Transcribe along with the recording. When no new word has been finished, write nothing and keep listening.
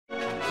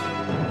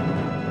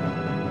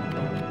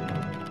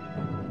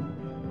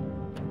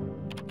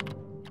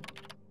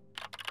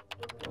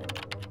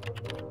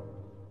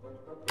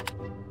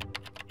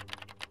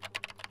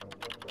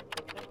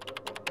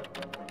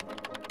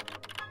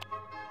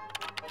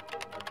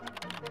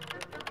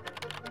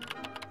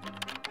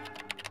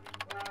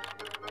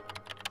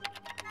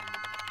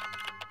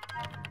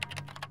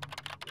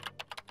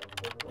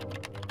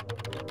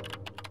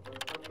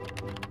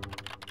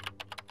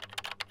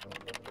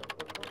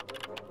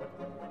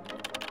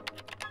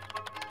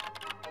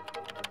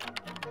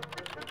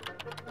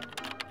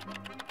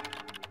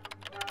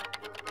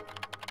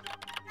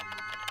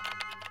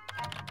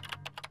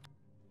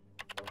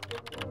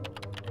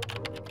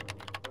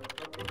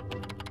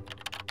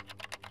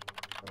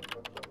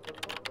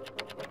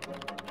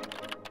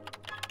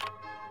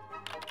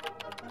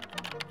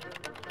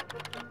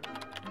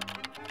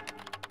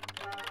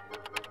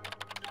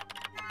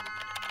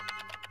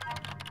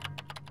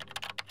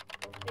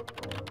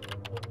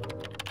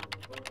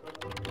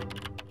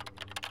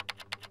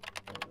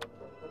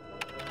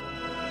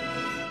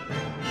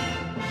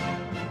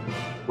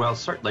Well,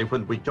 certainly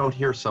when we don't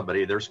hear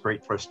somebody, there's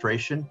great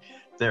frustration.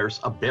 There's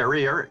a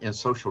barrier in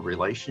social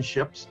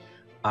relationships.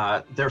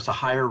 There's a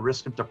higher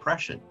risk of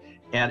depression.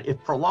 And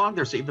if prolonged,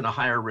 there's even a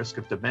higher risk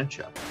of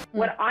dementia.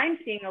 What I'm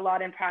seeing a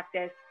lot in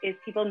practice is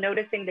people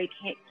noticing they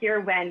can't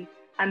hear when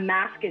a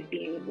mask is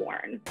being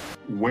worn.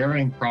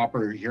 Wearing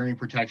proper hearing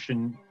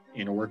protection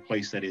in a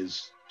workplace that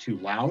is too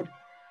loud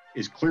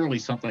is clearly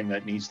something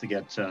that needs to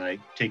get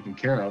taken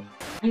care of.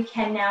 You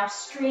can now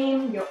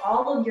stream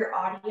all of your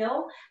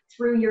audio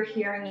through your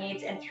hearing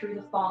aids and through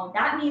the phone.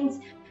 That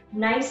means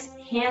nice,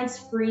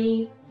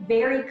 hands-free,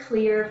 very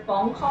clear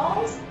phone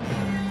calls.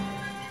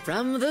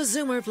 From the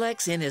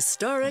Zoomerplex in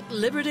historic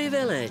Liberty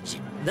Village,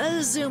 the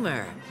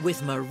Zoomer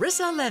with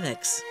Marissa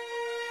Lennox.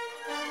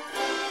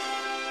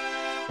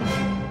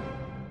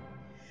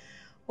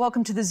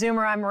 Welcome to the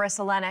Zoomer. I'm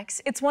Marissa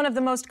Lennox. It's one of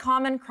the most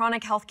common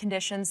chronic health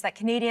conditions that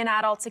Canadian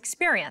adults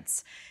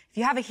experience. If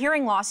you have a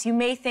hearing loss, you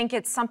may think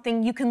it's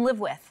something you can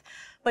live with.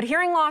 But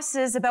hearing loss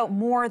is about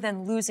more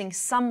than losing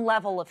some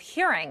level of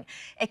hearing.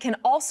 It can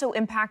also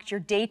impact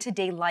your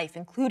day-to-day life,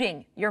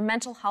 including your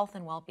mental health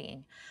and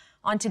well-being.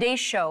 On today's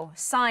show,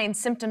 signs,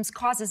 symptoms,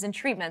 causes, and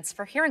treatments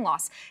for hearing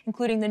loss,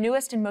 including the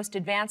newest and most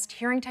advanced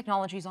hearing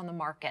technologies on the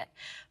market.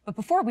 But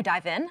before we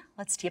dive in,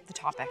 let's tee up the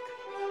topic.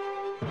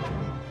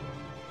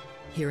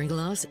 Hearing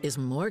loss is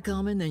more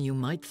common than you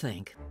might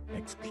think.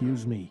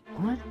 Excuse me.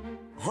 What?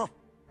 Huh.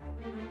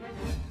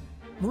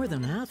 More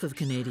than half of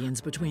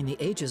Canadians between the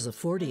ages of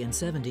 40 and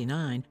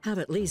 79 have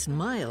at least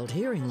mild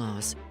hearing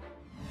loss.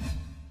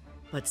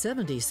 But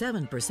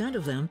 77%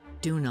 of them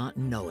do not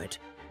know it.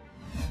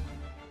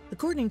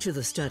 According to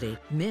the study,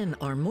 men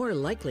are more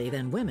likely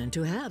than women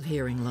to have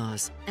hearing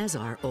loss, as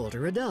are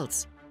older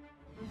adults.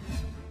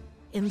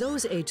 In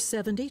those aged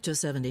 70 to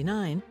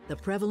 79, the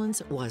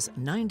prevalence was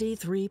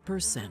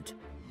 93%.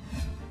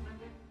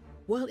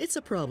 While it's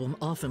a problem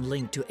often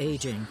linked to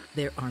aging,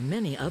 there are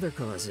many other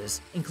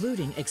causes,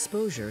 including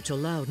exposure to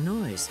loud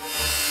noise.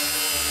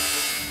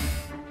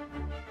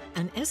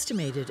 An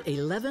estimated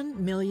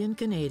 11 million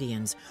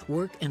Canadians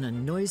work in a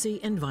noisy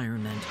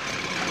environment,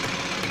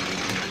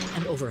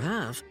 and over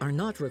half are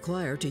not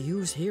required to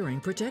use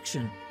hearing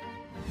protection.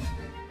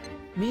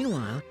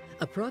 Meanwhile,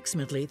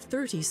 approximately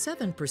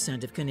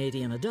 37% of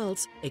Canadian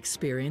adults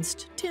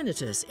experienced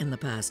tinnitus in the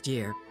past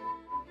year.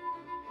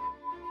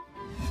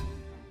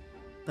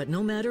 But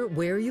no matter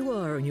where you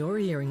are on your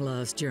hearing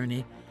loss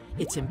journey,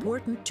 it's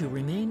important to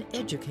remain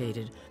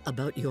educated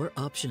about your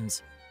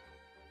options.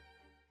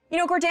 You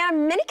know, Gordana,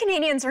 many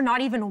Canadians are not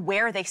even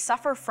aware they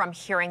suffer from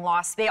hearing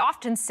loss. They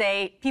often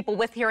say people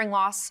with hearing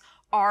loss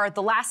are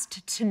the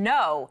last to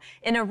know.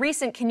 In a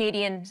recent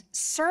Canadian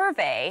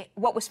survey,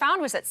 what was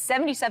found was that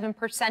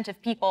 77%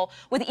 of people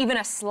with even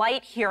a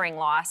slight hearing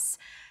loss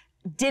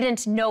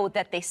didn't know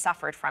that they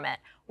suffered from it.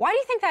 Why do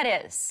you think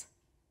that is?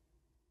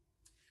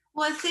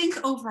 Well, I think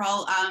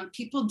overall,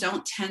 people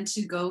don't tend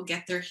to go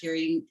get their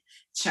hearing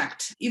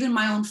checked. Even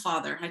my own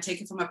father, I take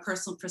it from a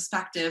personal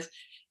perspective,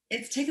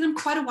 it's taken him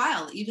quite a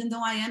while, even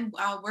though I am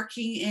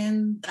working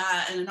in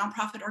a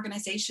nonprofit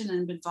organization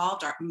and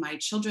involved. My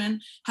children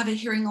have a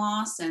hearing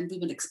loss and we've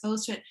been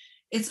exposed to it.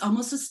 It's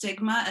almost a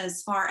stigma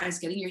as far as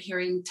getting your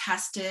hearing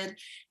tested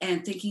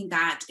and thinking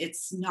that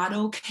it's not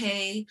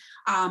okay.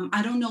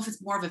 I don't know if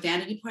it's more of a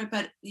vanity point,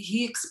 but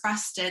he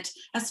expressed it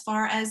as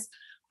far as,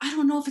 I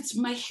don't know if it's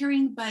my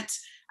hearing, but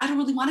I don't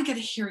really want to get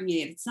a hearing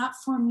aid. It's not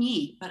for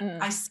me. But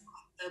I saw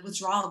the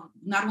withdrawal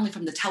not only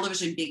from the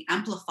television being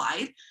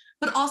amplified,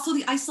 but also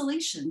the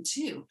isolation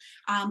too.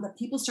 That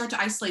people start to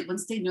isolate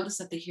once they notice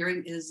that the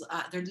hearing is,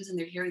 they're losing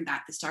their hearing,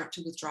 that they start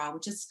to withdraw,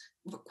 which is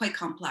quite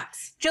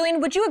complex. Jillian,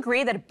 would you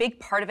agree that a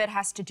big part of it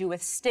has to do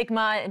with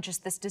stigma and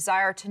just this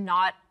desire to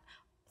not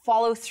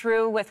follow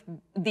through with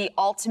the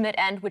ultimate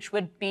end, which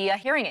would be a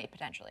hearing aid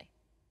potentially?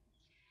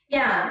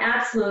 Yeah,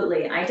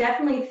 absolutely. I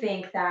definitely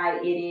think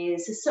that it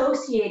is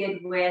associated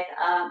with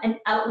an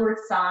outward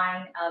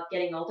sign of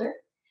getting older,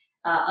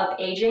 of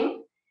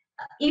aging.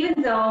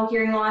 Even though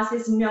hearing loss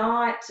is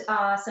not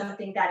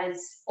something that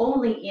is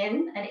only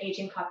in an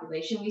aging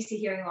population, we see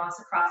hearing loss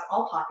across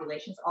all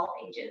populations, all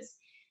ages.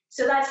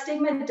 So that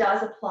stigma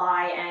does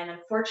apply, and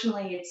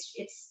unfortunately,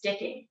 it's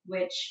sticking,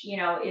 which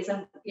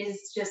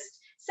is just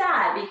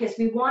sad because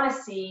we want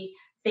to see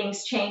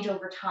things change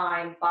over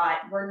time, but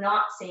we're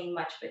not seeing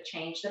much of a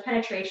change. The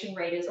penetration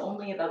rate is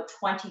only about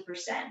 20%,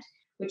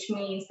 which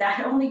means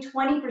that only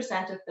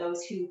 20% of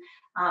those who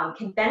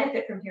can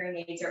benefit from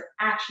hearing aids are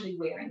actually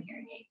wearing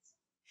hearing aids.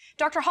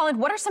 Dr. Holland,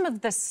 what are some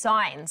of the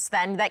signs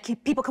then that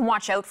people can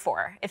watch out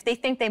for if they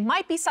think they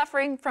might be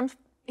suffering from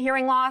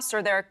hearing loss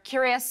or they're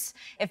curious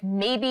if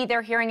maybe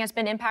their hearing has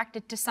been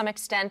impacted to some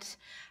extent?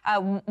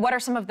 What are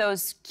some of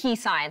those key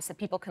signs that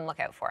people can look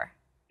out for?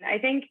 I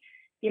think,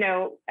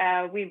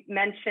 we've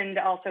mentioned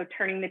also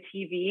turning the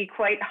TV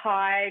quite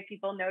high,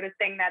 people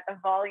noticing that the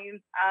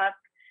volume's up.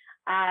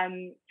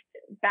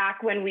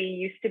 Back when we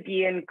used to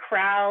be in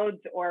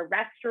crowds or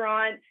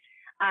restaurants,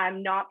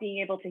 not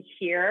being able to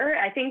hear.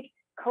 I think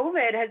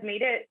COVID has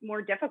made it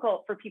more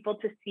difficult for people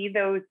to see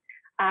those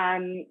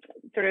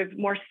sort of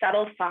more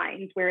subtle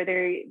signs where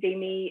they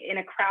may, in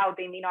a crowd,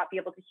 they may not be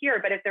able to hear,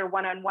 but if they're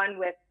one-on-one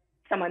with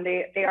someone,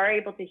 they are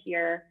able to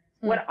hear.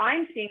 What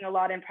I'm seeing a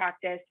lot in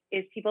practice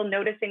is people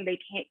noticing they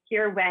can't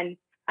hear when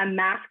a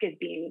mask is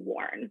being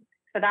worn.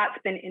 So that's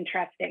been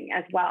interesting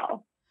as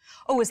well.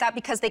 Oh, is that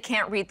because they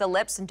can't read the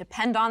lips and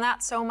depend on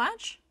that so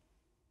much?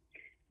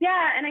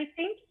 Yeah, and I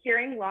think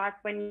hearing loss,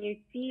 when you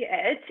see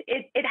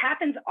it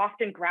happens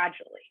often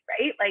gradually,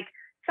 right? Like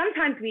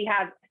sometimes we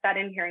have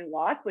sudden hearing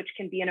loss, which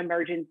can be an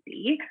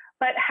emergency,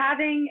 but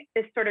having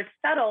this sort of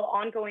subtle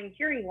ongoing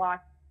hearing loss,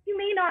 you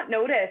may not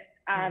notice,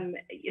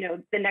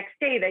 the next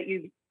day that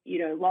you've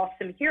lost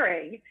some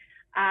hearing.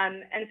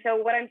 And so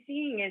what I'm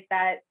seeing is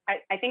that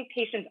I think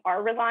patients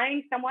are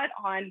relying somewhat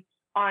on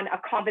a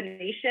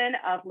combination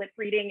of lip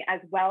reading as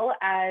well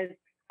as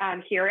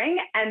hearing.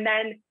 And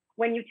then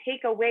when you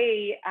take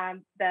away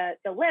the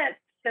lips,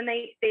 then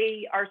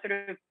they are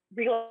sort of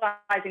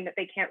realizing that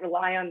they can't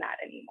rely on that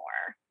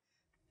anymore.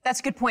 That's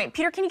a good point.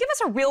 Peter, can you give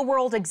us a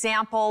real-world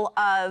example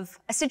of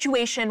a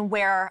situation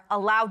where a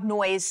loud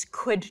noise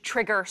could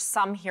trigger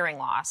some hearing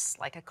loss,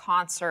 like a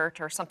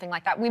concert or something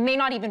like that? We may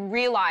not even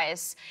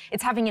realize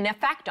it's having an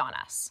effect on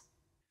us.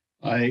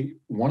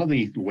 One of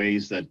the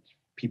ways that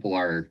people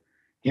are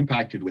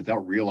impacted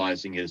without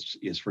realizing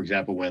is for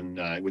example,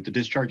 when with the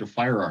discharge of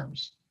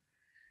firearms.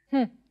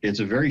 It's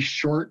a very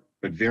short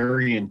but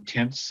very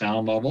intense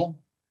sound level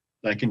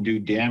that can do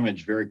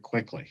damage very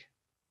quickly.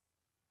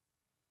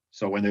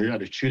 So when they're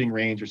at a shooting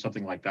range or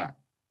something like that.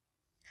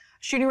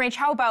 Shooting range,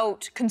 how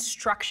about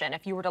construction,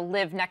 if you were to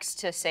live next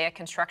to, say, a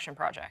construction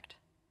project?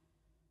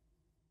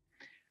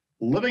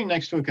 Living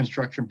next to a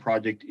construction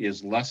project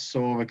is less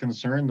so of a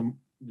concern. The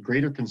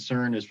greater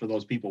concern is for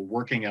those people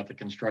working at the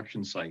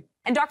construction site.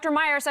 And Dr.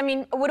 Myers, I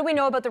mean, what do we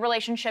know about the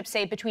relationship,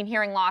 say, between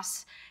hearing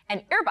loss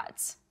and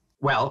earbuds?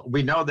 Well,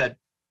 we know that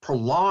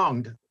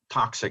prolonged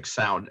toxic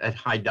sound at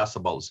high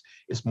decibels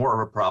is more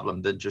of a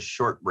problem than just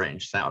short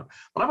range sound.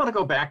 But I want to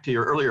go back to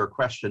your earlier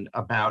question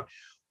about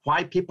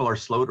why people are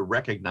slow to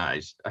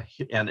recognize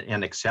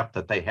and accept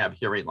that they have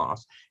hearing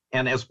loss.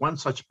 And as one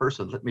such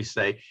person, let me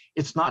say,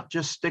 it's not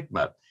just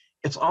stigma.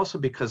 It's also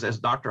because, as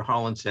Dr.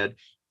 Holland said,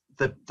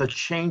 the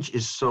change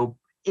is so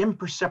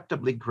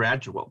imperceptibly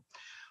gradual.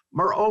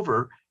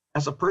 Moreover,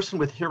 as a person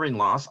with hearing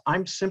loss,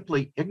 I'm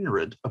simply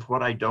ignorant of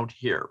what I don't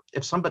hear.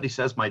 If somebody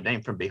says my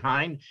name from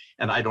behind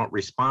and I don't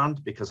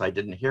respond because I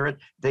didn't hear it,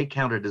 they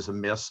count it as a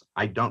miss.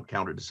 I don't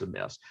count it as a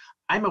miss.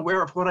 I'm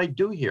aware of what I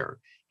do hear.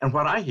 And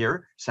what I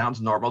hear sounds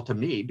normal to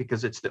me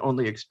because it's the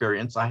only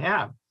experience I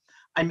have.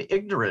 I'm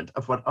ignorant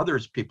of what other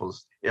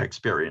people's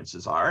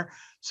experiences are,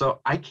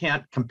 so I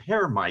can't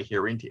compare my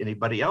hearing to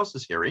anybody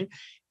else's hearing.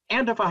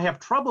 And if I have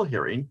trouble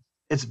hearing,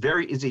 it's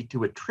very easy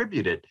to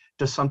attribute it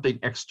to something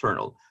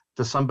external,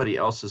 to somebody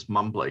else's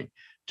mumbling,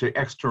 to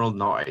external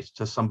noise,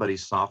 to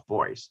somebody's soft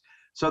voice.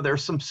 So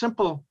there's some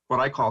simple, what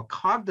I call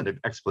cognitive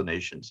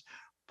explanations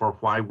for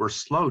why we're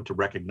slow to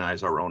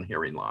recognize our own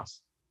hearing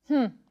loss.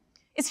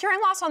 Is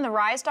hearing loss on the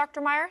rise,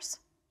 Dr. Myers?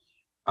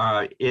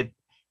 It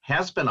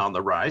has been on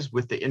the rise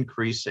with the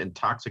increase in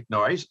toxic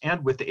noise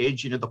and with the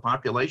aging of the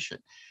population.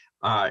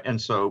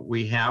 And so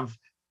we have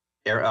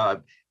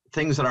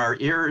things in our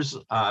ears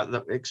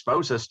that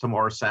expose us to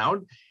more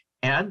sound.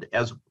 And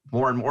as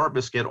more and more of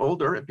us get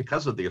older,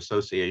 because of the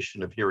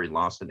association of hearing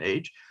loss and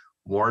age,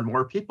 more and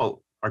more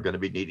people are going to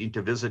be needing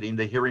to visiting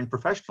the hearing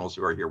professionals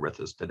who are here with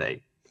us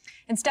today.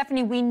 And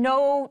Stephanie, we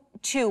know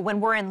too,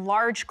 when we're in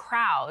large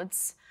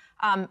crowds,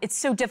 it's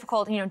so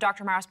difficult,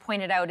 Dr. Myers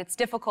pointed out, it's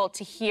difficult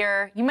to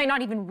hear. You might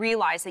not even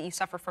realize that you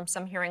suffer from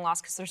some hearing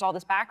loss because there's all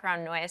this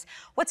background noise.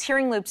 What's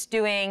Hearing Loops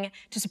doing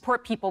to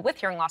support people with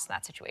hearing loss in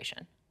that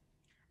situation?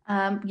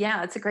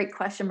 Yeah, it's a great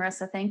question,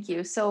 Marissa. Thank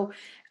you. So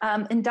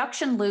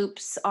induction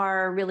loops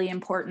are really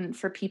important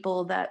for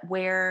people that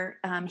wear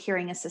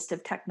hearing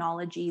assistive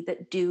technology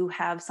that do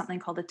have something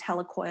called a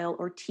telecoil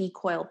or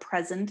T-coil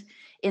present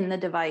in the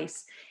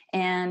device.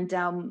 And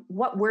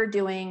what we're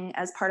doing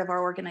as part of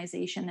our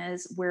organization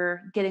is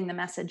we're getting the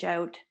message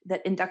out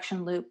that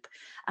induction loop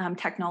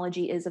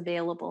technology is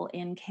available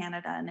in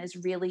Canada and is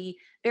really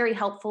very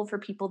helpful for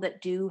people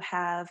that do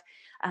have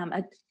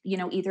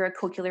either a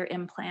cochlear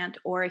implant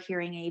or a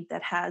hearing aid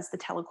that has the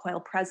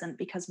telecoil present,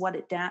 because what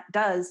it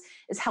does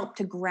is help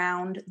to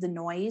ground the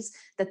noise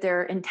that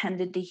they're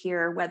intended to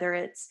hear, whether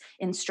it's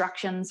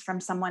instructions from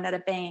someone at a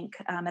bank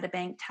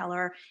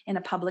teller, in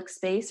a public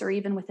space, or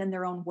even within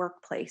their own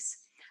workplace.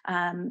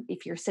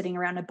 If you're sitting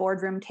around a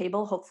boardroom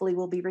table, hopefully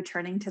we'll be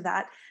returning to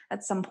that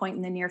at some point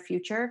in the near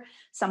future.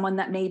 Someone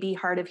that may be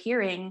hard of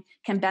hearing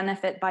can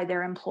benefit by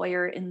their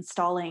employer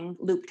installing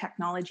loop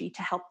technology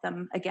to help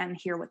them, again,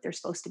 hear what they're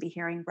supposed to be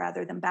hearing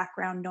rather than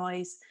background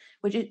noise,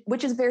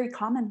 which is very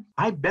common.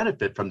 I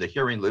benefit from the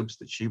hearing loops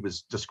that she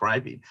was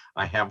describing.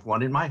 I have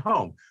one in my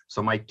home,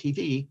 so my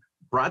TV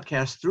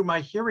broadcasts through my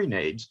hearing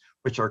aids,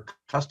 which are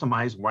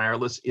customized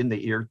wireless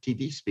in-the-ear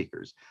TV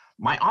speakers.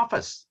 My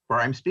office, where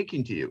I'm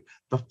speaking to you,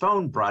 the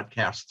phone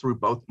broadcasts through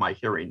both my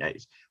hearing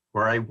aids.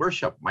 Where I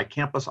worship, my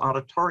campus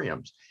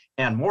auditoriums,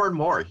 And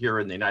more here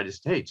in the United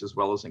States, as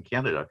well as in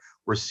Canada,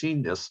 we're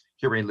seeing this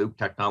hearing loop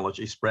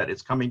technology spread.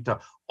 It's coming to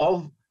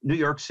all New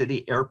York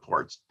City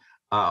airports,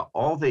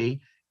 all the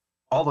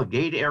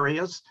gate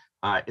areas.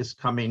 Is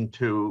coming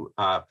to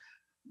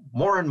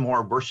more and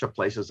more worship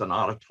places and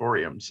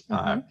auditoriums.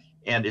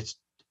 And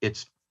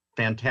it's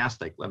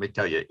fantastic. Let me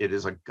tell you, it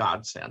is a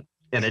godsend.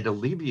 And it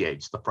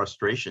alleviates the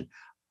frustration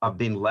of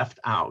being left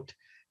out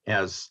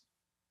as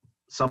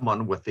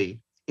someone with the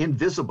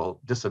invisible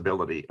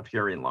disability of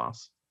hearing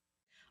loss.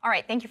 All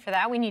right, thank you for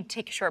that. We need to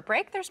take a short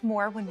break. There's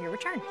more when we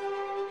return.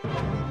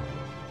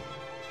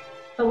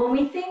 But when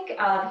we think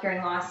of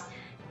hearing loss,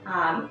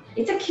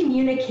 it's a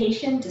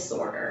communication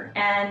disorder,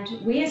 and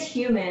we as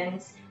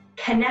humans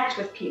connect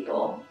with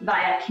people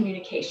via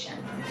communication.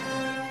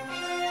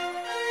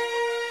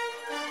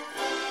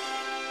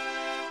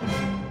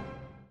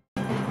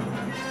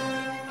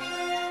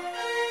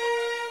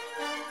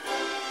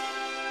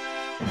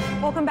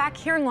 Welcome back.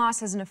 Hearing loss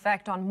has an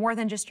effect on more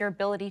than just your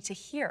ability to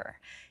hear.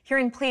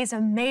 Hearing plays a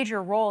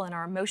major role in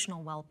our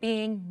emotional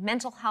well-being,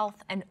 mental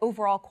health, and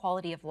overall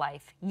quality of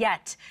life.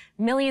 Yet,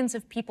 millions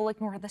of people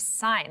ignore the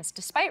signs,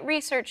 despite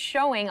research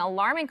showing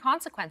alarming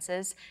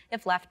consequences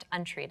if left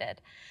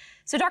untreated.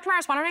 So, Dr.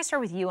 Marissa, why don't I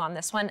start with you on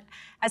this one?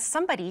 As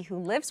somebody who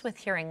lives with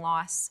hearing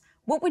loss,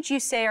 what would you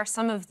say are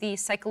some of the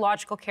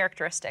psychological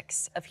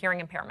characteristics of hearing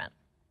impairment?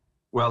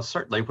 Well,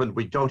 certainly when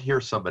we don't hear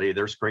somebody,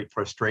 there's great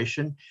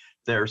frustration.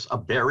 There's a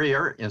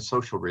barrier in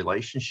social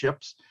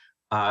relationships.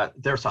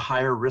 There's a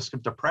higher risk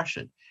of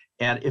depression.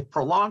 And if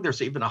prolonged,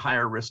 there's even a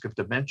higher risk of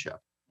dementia.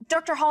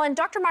 Dr. Holland,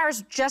 Dr.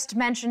 Myers just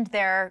mentioned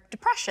their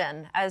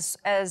depression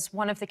as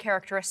one of the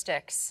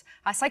characteristics,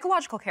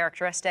 psychological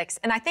characteristics.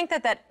 And I think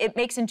that it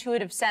makes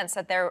intuitive sense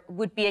that there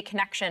would be a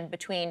connection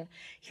between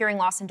hearing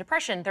loss and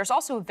depression. There's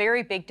also a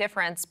very big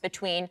difference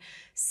between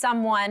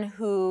someone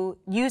who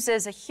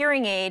uses a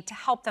hearing aid to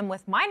help them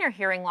with minor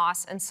hearing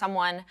loss and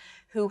someone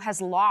who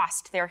has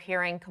lost their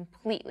hearing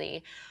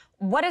completely.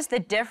 What is the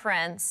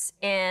difference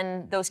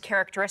in those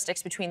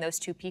characteristics between those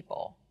two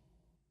people?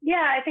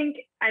 Yeah, I think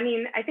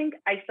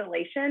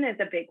isolation is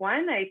a big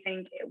one. I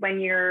think when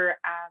you're,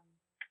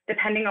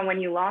 depending on when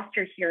you lost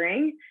your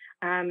hearing,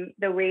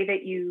 the way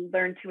that you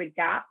learn to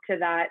adapt to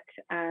that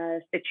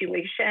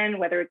situation,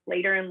 whether it's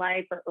later in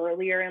life or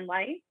earlier in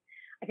life,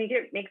 I think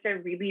it makes a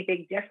really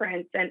big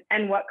difference,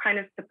 and what kind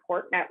of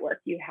support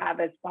network you have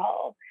as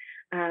well.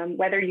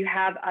 Whether you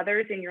have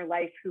others in your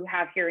life who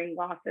have hearing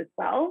loss as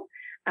well.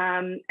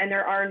 And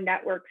there are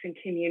networks and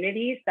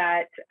communities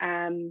that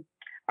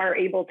are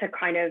able to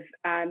kind of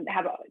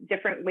have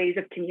different ways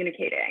of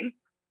communicating.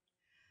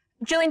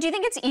 Jillian, do you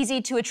think it's easy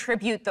to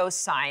attribute those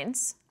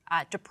signs,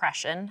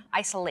 depression,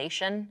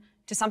 isolation,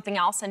 to something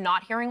else and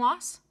not hearing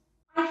loss?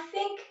 I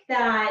think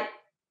that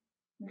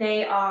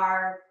they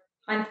are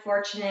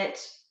unfortunate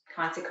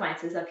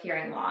consequences of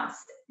hearing loss.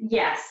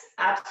 Yes,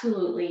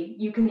 absolutely.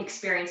 You can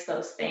experience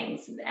those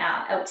things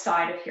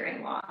outside of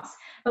hearing loss.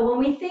 But when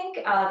we think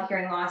of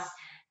hearing loss,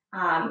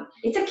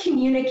 it's a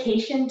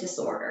communication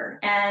disorder,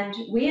 and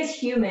we as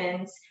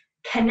humans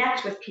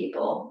connect with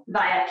people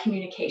via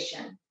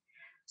communication.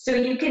 So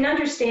you can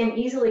understand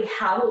easily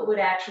how it would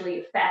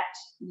actually affect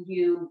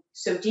you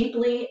so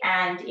deeply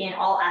and in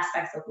all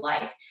aspects of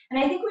life. And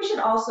I think we should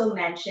also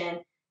mention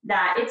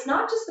that it's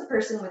not just the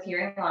person with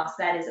hearing loss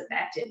that is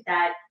affected,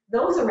 that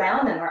those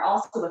around them are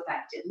also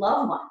affected,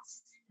 loved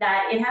ones,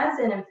 that it has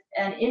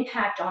an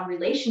impact on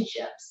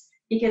relationships.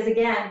 Because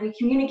again, we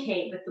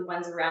communicate with the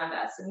ones around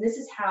us, and this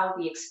is how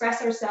we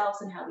express ourselves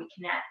and how we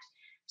connect.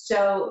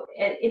 So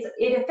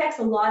it affects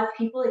a lot of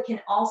people. It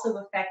can also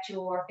affect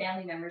your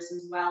family members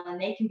as well, and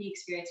they can be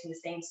experiencing the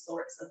same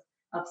sorts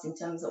of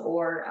symptoms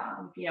or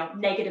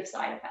negative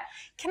side effects.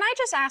 Can I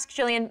just ask,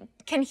 Jillian,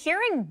 can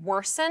hearing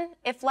worsen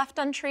if left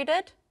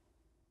untreated?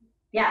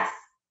 Yes.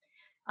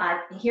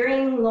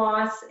 Hearing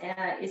loss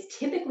is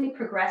typically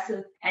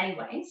progressive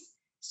anyways.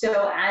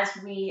 So as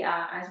we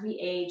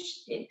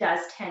age, it does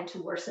tend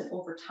to worsen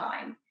over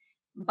time.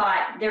 But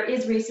there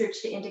is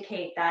research to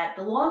indicate that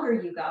the longer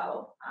you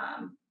go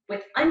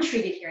with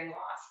untreated hearing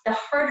loss, the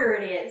harder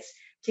it is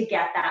to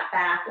get that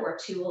back, or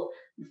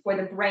for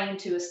the brain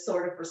to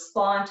sort of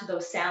respond to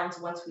those sounds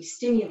once we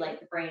stimulate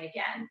the brain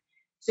again.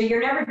 So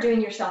you're never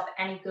doing yourself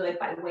any good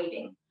by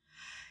waiting.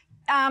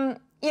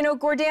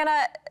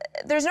 Gordana,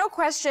 there's no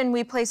question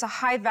we place a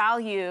high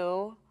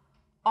value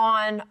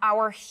on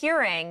our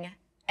hearing,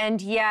 and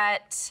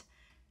yet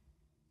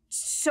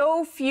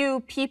so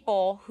few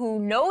people who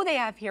know they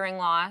have hearing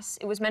loss,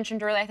 it was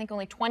mentioned earlier, I think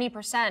only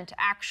 20%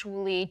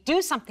 actually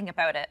do something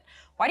about it.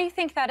 Why do you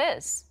think that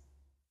is?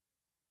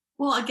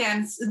 Well,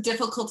 again, it's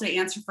difficult to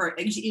answer for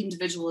each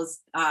individual.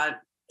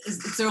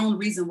 It's their own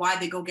reason why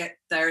they go get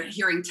their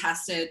hearing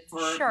tested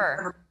for.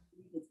 Sure.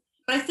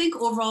 But I think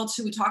overall,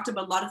 too, we talked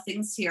about a lot of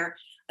things here.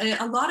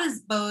 A lot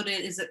is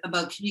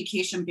about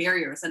communication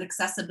barriers and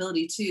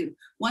accessibility too.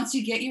 Once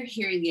you get your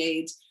hearing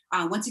aid,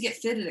 once you get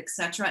fitted,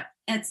 etc.,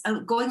 it's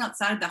going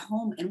outside the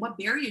home and what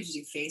barriers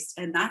you faced,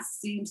 and that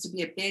seems to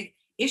be a big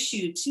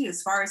issue too.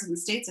 As far as in the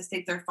States, I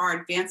think they're far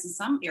advanced in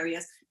some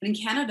areas, but in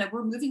Canada,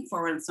 we're moving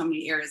forward in so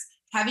many areas.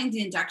 Having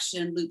the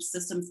induction loop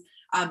systems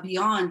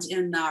beyond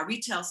in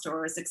retail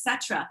stores,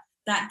 etc.,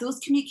 that those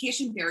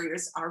communication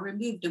barriers are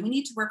removed. And we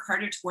need to work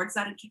harder towards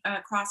that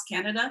across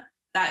Canada,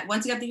 that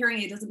once you have the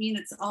hearing aid, doesn't mean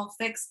it's all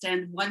fixed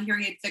and one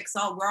hearing aid fix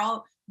all.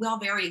 We all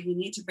vary. We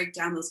need to break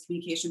down those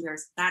communication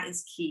barriers. That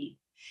is key.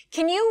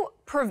 Can you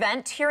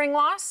prevent hearing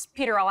loss?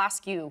 Peter, I'll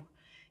ask you.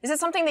 Is it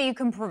something that you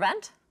can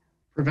prevent?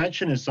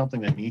 Prevention is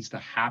something that needs to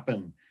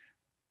happen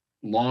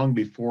long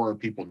before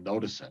people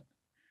notice it.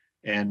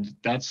 And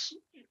that's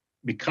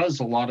because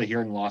a lot of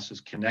hearing loss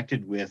is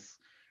connected with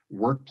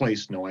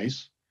workplace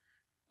noise.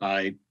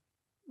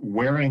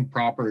 Wearing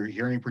proper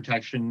hearing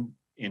protection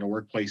in a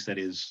workplace that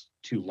is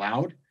too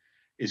loud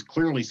is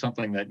clearly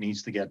something that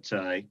needs to get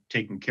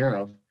taken care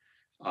of.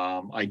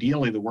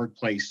 Ideally, the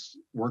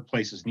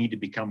workplaces need to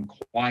become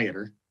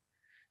quieter,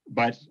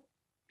 but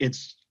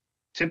it's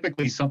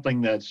typically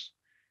something that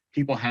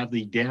people have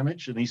the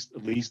damage, at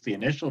least the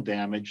initial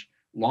damage,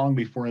 long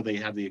before they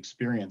have the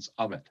experience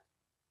of it.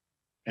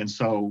 And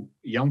so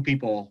young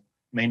people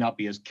may not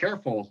be as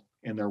careful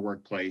in their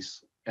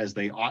workplace as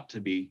they ought to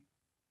be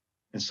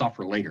and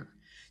suffer later.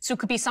 So it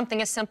could be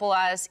something as simple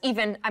as,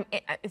 even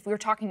if we were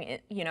talking,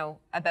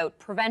 about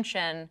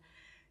prevention,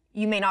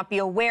 you may not be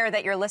aware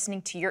that you're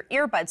listening to your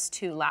earbuds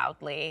too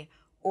loudly,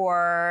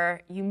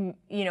 or you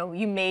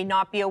may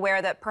not be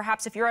aware that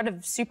perhaps if you're at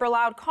a super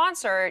loud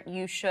concert,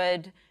 you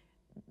could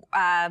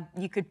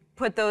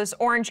put those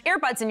orange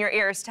earbuds in your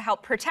ears to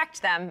help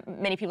protect them.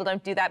 Many people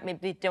don't do that. Maybe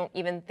they don't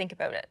even think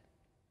about it.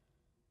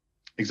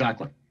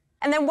 Exactly.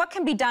 And then what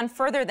can be done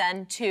further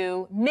then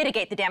to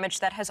mitigate the damage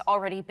that has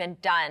already been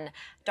done?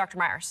 Dr.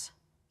 Myers.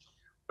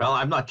 Well,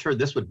 I'm not sure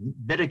this would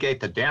mitigate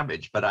the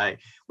damage, but I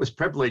was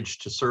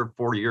privileged to serve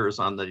 4 years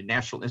on the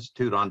National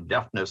Institute on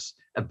Deafness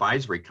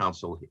Advisory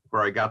Council,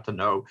 where I got to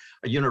know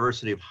a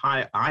University of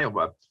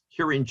Iowa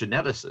hearing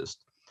geneticist.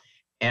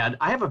 And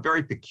I have a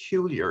very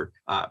peculiar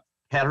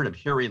pattern of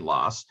hearing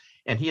loss,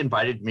 and he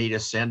invited me to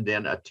send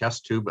in a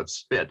test tube of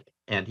spit,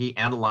 and he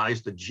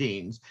analyzed the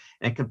genes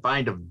and could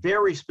find a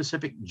very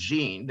specific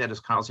gene that is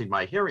causing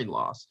my hearing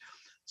loss.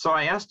 So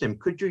I asked him,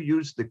 could you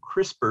use the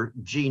CRISPR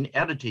gene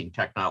editing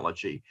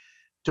technology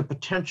to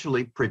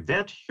potentially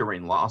prevent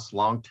hearing loss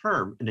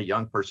long-term in a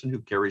young person who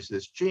carries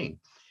this gene?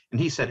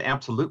 And he said,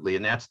 absolutely,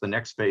 and that's the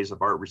next phase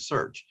of our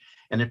research.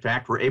 And in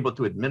fact, we're able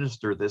to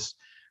administer this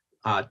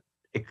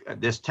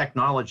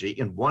technology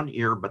in one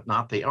ear, but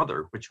not the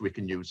other, which we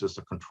can use as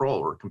a control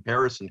or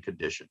comparison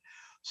condition.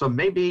 So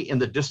maybe in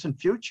the distant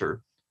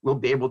future, we'll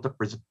be able to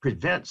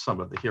prevent some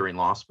of the hearing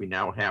loss we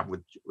now have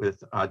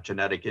with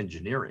genetic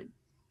engineering.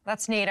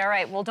 That's neat. All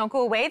right, well, don't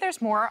go away.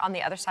 There's more on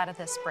the other side of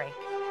this break.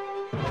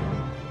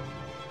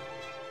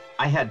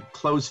 I had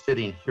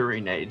close-fitting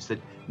hearing aids that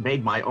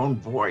made my own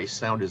voice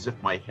sound as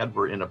if my head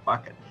were in a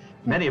bucket.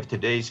 Many of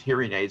today's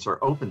hearing aids are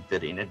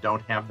open-fitting and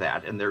don't have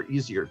that, and they're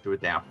easier to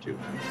adapt to.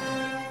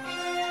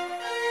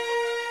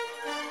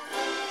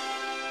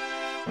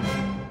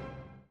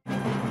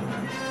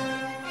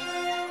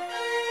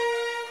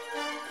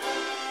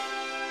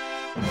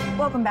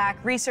 Welcome back.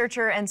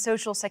 Researcher and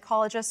social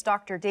psychologist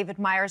Dr. David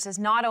Myers is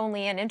not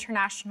only an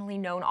internationally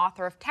known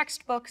author of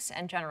textbooks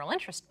and general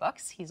interest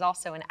books, he's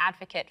also an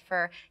advocate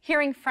for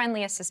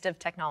hearing-friendly assistive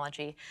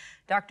technology.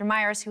 Dr.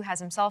 Myers, who has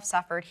himself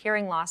suffered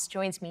hearing loss,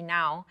 joins me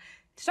now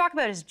to talk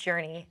about his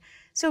journey.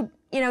 So,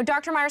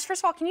 Dr. Myers,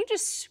 first of all, can you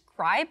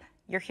describe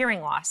your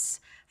hearing loss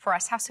for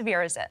us? How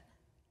severe is it?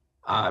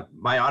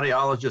 My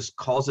audiologist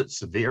calls it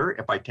severe.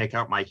 If I take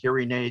out my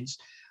hearing aids,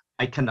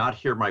 I cannot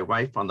hear my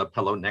wife on the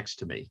pillow next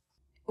to me.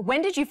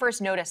 When did you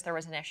first notice there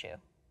was an issue?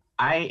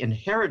 I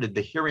inherited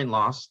the hearing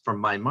loss from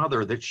my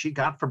mother that she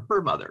got from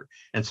her mother.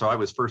 And so I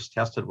was first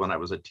tested when I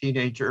was a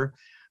teenager.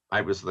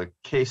 I was the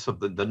case of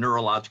the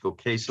neurological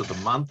case of the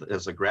month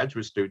as a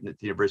graduate student at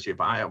the University of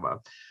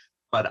Iowa.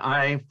 But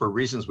I, for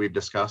reasons we've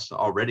discussed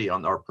already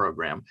on our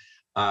program,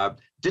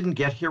 didn't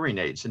get hearing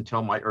aids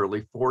until my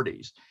early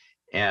 40s.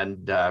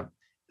 And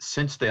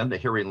since then, the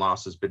hearing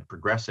loss has been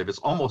progressive. It's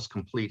almost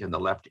complete in the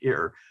left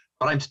ear,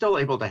 but I'm still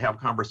able to have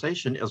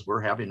conversation as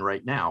we're having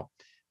right now.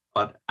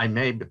 But I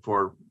may,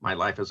 before my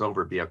life is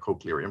over, be a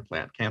cochlear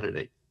implant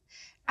candidate.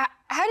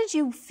 How did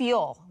you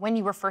feel when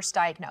you were first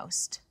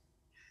diagnosed?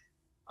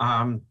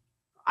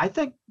 I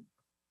think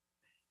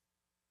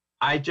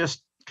I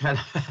just kind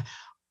of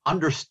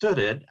understood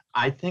it.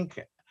 I think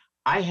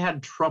I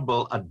had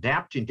trouble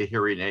adapting to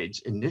hearing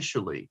aids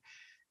initially.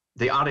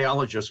 The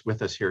audiologist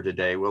with us here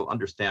today will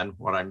understand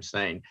what I'm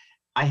saying.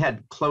 I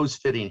had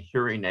close-fitting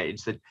hearing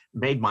aids that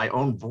made my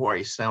own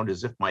voice sound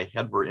as if my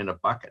head were in a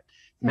bucket.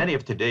 Many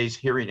of today's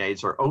hearing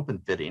aids are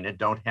open-fitting and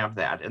don't have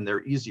that, and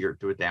they're easier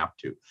to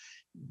adapt to.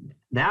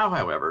 Now,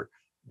 however,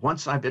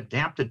 once I've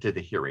adapted to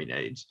the hearing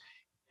aids,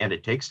 and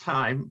it takes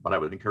time, but I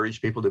would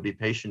encourage people to be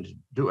patient to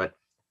do it,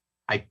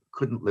 I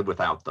couldn't live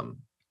without them.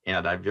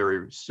 And I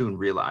very soon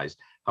realized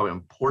how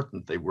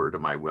important they were to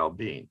my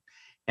well-being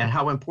and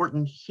how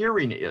important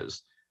hearing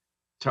is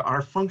to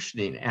our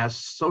functioning as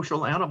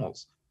social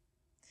animals.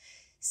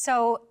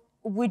 So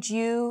would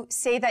you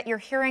say that your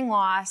hearing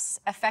loss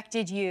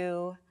affected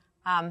you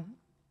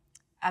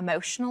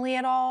emotionally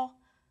at all?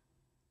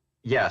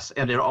 Yes,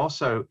 and it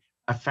also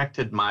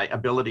affected my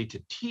ability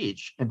to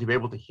teach and to be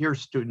able to hear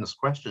students'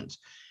 questions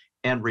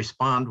and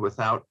respond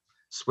without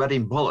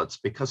sweating bullets,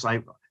 because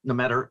no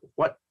matter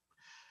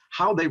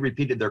how they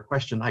repeated their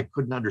question, I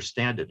couldn't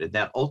understand it. And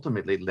that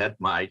ultimately led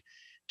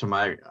to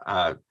my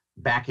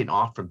backing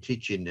off from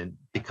teaching and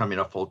becoming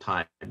a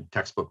full-time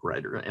textbook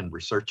writer and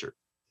researcher.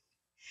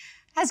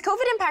 Has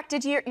COVID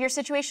impacted your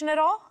situation at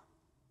all?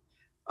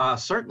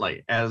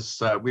 Certainly.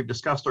 As we've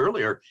discussed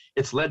earlier,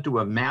 it's led to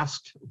a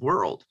masked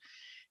world.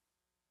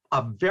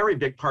 A very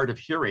big part of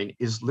hearing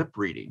is lip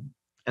reading.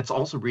 It's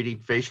also reading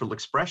facial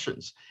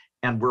expressions.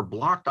 And we're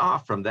blocked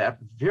off from that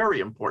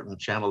very important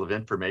channel of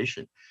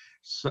information,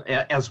 so,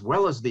 as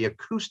well as the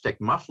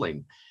acoustic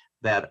muffling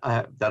that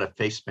a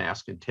face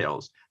mask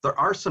entails. There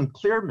are some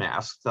clear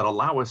masks that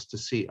allow us to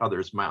see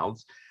others'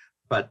 mouths,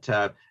 but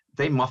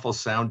they muffle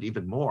sound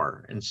even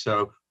more. And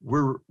so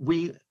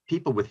we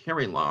people with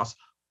hearing loss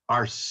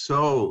are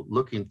so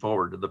looking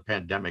forward to the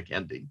pandemic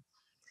ending.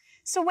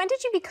 So when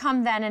did you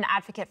become then an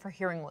advocate for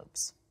hearing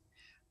loops?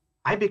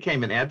 I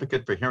became an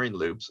advocate for hearing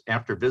loops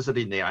after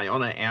visiting the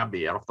Iona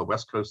Abbey off the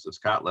west coast of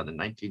Scotland in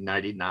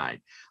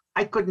 1999.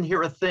 I couldn't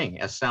hear a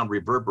thing as sound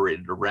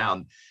reverberated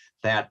around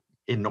that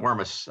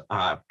enormous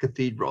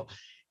cathedral.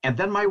 And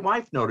then my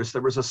wife noticed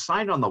there was a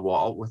sign on the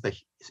wall with a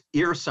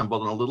ear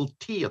symbol and a little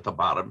T at the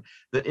bottom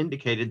that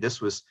indicated this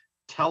was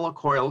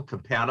telecoil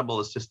compatible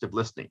assistive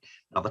listening.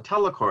 Now, the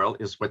telecoil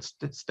is what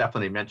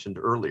Stephanie mentioned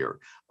earlier,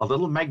 a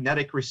little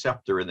magnetic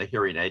receptor in the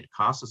hearing aid,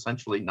 costs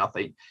essentially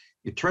nothing.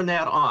 You turn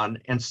that on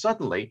and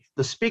suddenly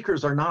the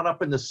speakers are not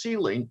up in the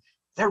ceiling,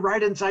 they're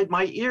right inside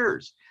my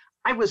ears.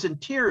 I was in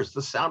tears,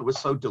 the sound was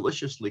so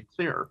deliciously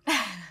clear.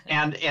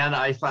 And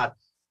I thought,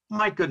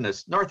 my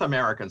goodness, North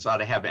Americans ought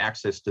to have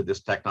access to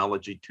this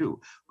technology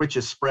too, which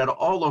is spread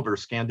all over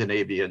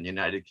Scandinavia and the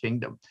United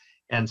Kingdom.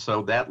 And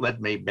so that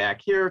led me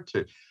back here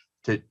to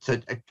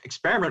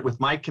experiment with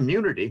my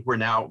community, where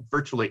now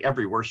virtually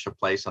every worship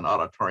place and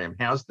auditorium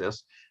has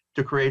this,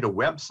 to create a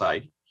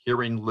website,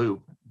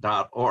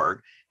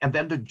 hearingloop.org, and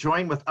then to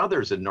join with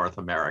others in North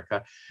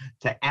America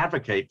to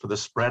advocate for the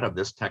spread of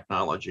this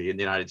technology in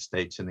the United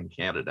States and in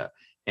Canada.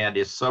 And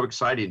it's so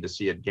exciting to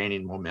see it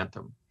gaining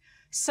momentum.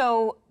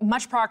 So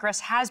much progress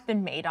has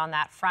been made on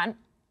that front,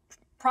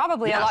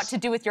 probably Yes. a lot to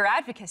do with your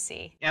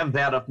advocacy. And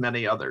that of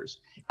many others.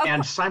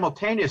 And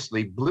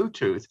simultaneously,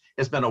 Bluetooth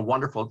has been a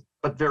wonderful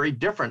but very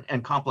different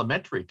and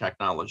complementary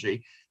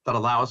technology that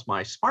allows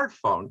my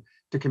smartphone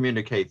to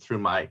communicate through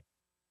my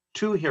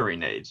two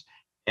hearing aids.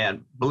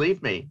 And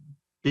believe me,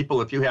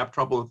 people, if you have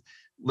trouble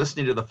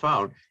listening to the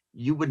phone,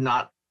 you would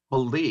not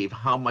believe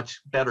how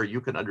much better you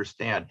can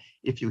understand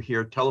if you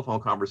hear telephone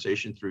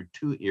conversation through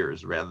two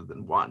ears rather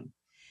than one.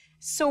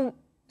 So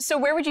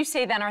where would you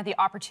say then are the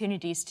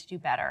opportunities to do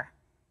better?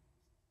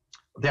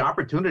 The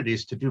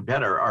opportunities to do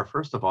better are,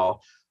 first of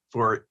all,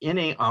 for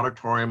any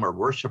auditorium or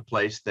worship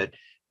place that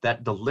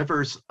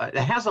delivers, that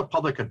has a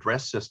public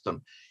address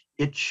system.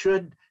 It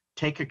should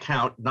take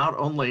account not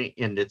only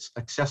in its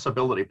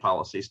accessibility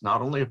policies,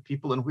 not only of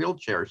people in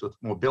wheelchairs with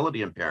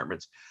mobility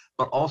impairments,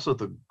 but also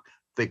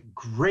the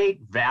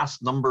great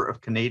vast number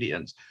of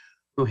Canadians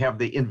who have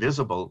the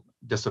invisible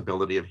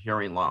disability of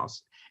hearing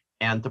loss,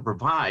 and to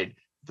provide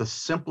the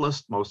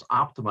simplest, most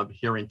optimum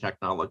hearing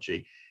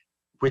technology,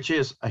 which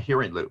is a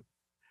hearing loop,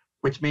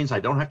 which means I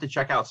don't have to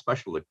check out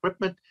special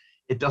equipment.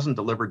 It doesn't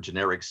deliver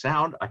generic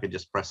sound. I can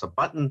just press a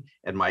button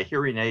and my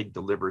hearing aid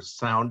delivers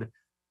sound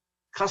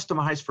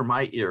customized for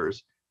my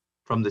ears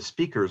from the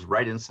speakers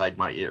right inside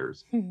my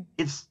ears.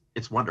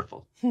 It's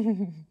wonderful.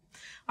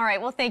 All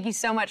right, well, thank you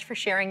so much for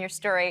sharing your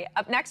story.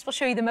 Up next, we'll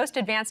show you the most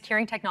advanced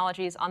hearing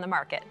technologies on the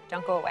market.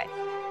 Don't go away.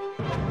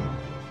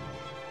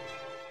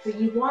 So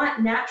you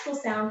want natural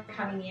sound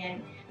coming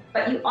in,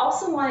 but you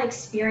also want to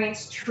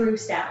experience true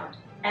sound.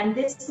 And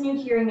this new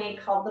hearing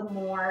aid called the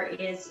More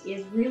is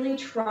really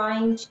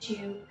trying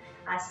to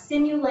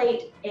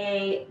simulate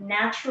a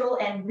natural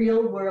and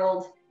real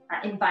world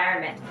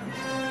environment.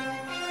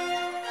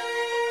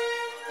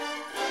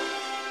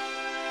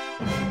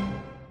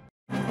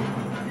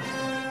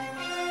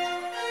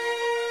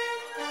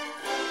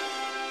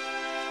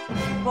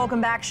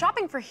 Welcome back.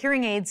 Shopping for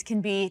hearing aids can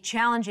be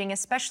challenging,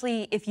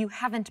 especially if you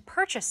haven't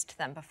purchased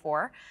them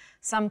before.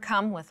 Some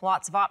come with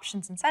lots of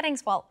options and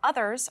settings, while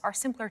others are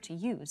simpler to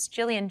use.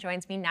 Jillian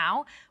joins me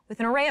now with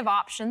an array of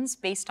options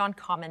based on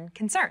common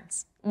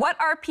concerns. What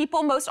are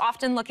people most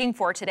often looking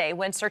for today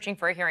when searching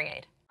for a hearing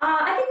aid?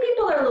 I think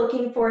people are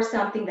looking for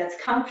something that's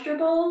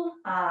comfortable,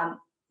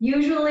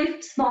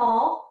 usually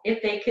small.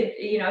 If they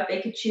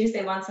could choose,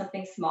 they want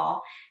something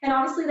small. And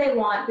obviously they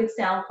want good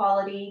sound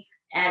quality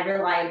and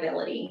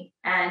reliability.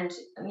 And,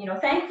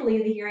 thankfully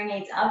the hearing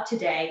aids of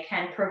today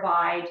can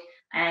provide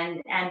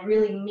and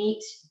really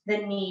meet the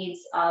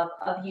needs of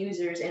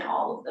users in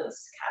all of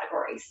those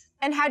categories.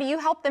 And how do you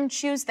help them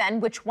choose then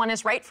which one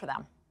is right for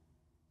them?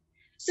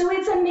 So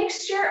it's a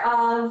mixture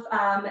of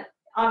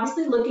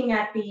obviously looking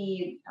at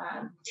the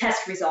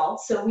test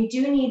results. So we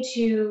do need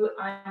to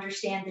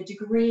understand the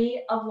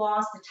degree of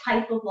loss, the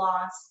type of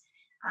loss.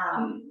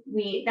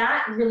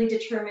 That really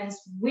determines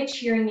which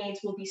hearing aids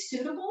will be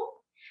suitable,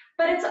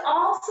 but it's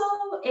also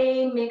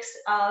a mix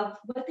of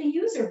what the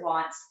user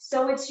wants.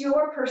 So it's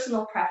your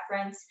personal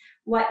preference,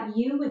 what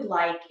you would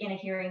like in a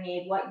hearing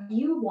aid, what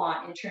you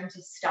want in terms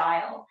of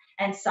style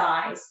and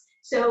size.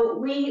 So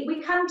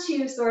we come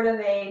to sort of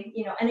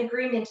an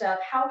agreement of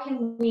how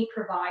can we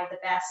provide the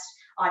best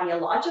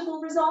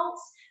audiological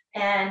results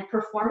and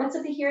performance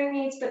of the hearing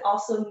aids, but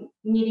also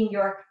meeting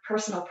your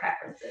personal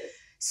preferences.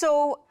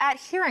 So at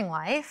Hearing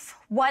Life,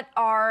 what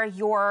are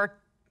your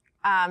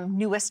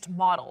newest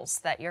models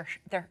that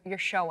you're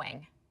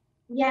showing?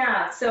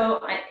 Yeah,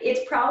 so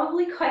it's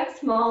probably quite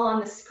small on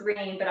the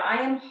screen, but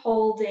I am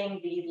holding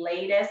the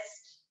latest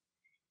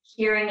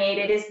hearing aid.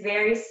 It is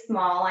very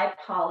small, I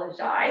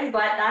apologize,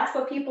 but that's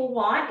what people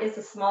want, is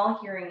a small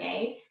hearing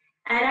aid.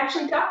 And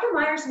actually, Dr.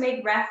 Myers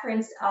made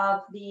reference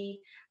of the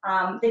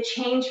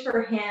change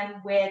for him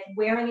with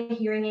wearing a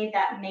hearing aid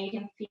that made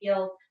him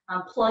feel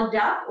plugged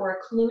up or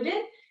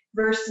occluded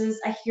versus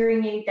a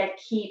hearing aid that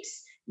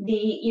keeps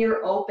the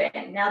ear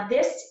open. Now,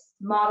 this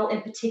model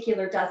in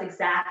particular does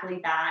exactly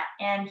that,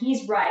 and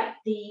he's right.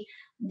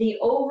 The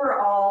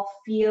overall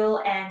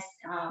feel and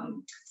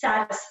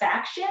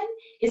satisfaction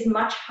is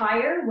much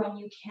higher when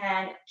you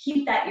can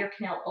keep that ear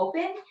canal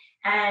open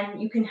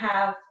and you can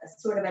have a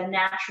sort of a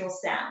natural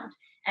sound.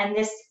 And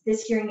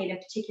this hearing aid in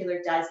particular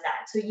does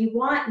that. So you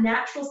want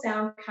natural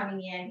sound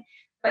coming in,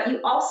 but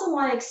you also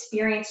want to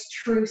experience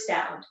true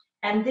sound.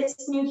 And this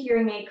new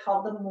hearing aid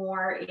called the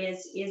More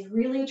is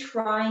really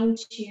trying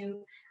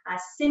to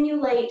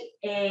simulate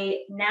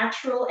a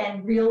natural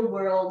and real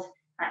world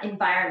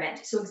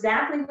environment. So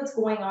exactly what's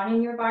going on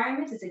in your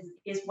environment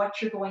is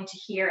what you're going to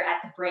hear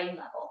at the brain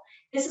level.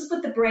 This is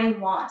what the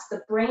brain wants.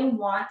 The brain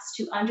wants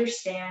to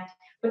understand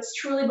what's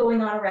truly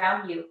going on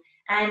around you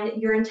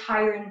and your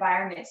entire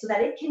environment so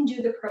that it can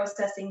do the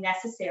processing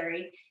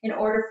necessary in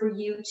order for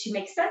you to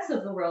make sense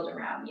of the world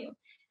around you.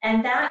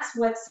 And that's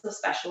what's so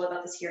special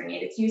about this hearing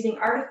aid. It's using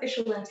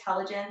artificial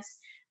intelligence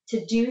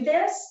to do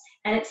this,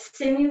 and it's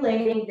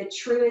simulating the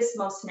truest,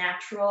 most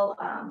natural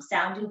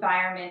sound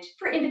environment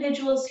for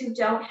individuals who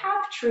don't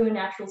have true and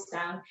natural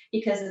sound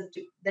because of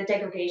the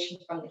degradation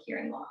from the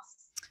hearing loss.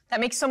 That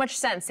makes so much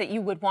sense that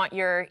you would want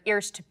your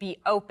ears to be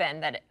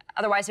open, that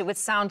otherwise it would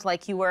sound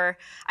like you were,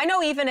 I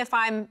know even if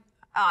I'm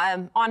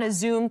on a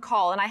Zoom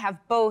call and I have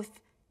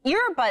both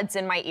earbuds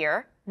in my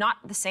ear, not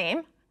the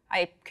same,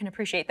 I can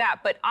appreciate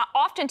that, but I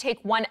often take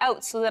one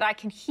out so that I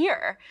can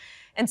hear.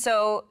 And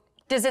so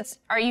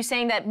are you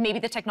saying that maybe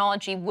the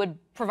technology would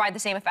provide the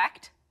same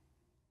effect?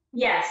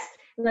 Yes.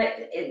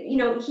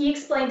 He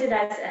explained it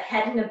as a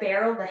head in a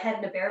barrel, the head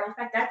in a barrel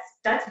effect.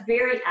 That's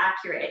very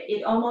accurate.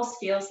 It almost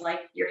feels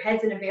like your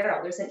head's in a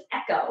barrel. There's an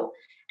echo.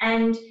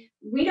 And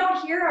we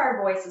don't hear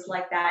our voices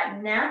like that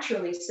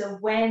naturally. So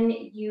when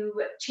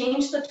you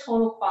change the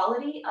tonal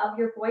quality of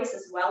your voice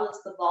as well as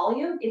the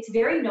volume, it's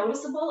very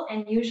noticeable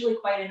and usually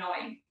quite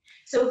annoying.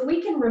 So if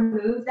we can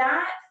remove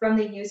that from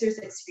the user's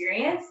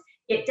experience,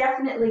 it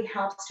definitely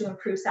helps to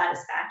improve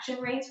satisfaction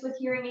rates with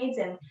hearing aids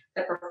and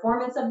the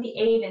performance of the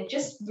aid and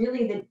just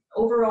really the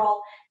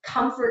overall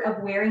comfort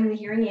of wearing the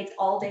hearing aids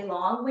all day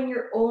long when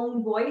your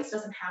own voice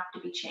doesn't have to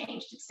be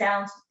changed. It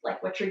sounds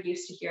like what you're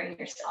used to hearing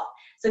yourself.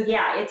 So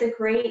yeah, it's a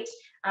great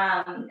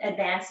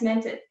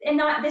advancement. And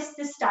not this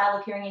style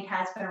of hearing aid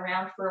has been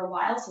around for a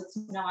while, so it's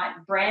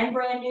not brand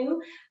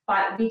new,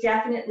 but we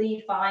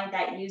definitely find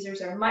that users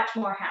are much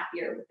more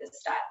happier with this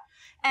style.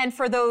 And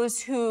for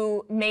those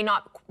who may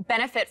not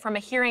benefit from a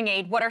hearing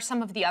aid, what are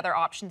some of the other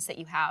options that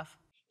you have?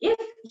 If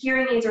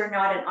hearing aids are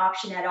not an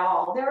option at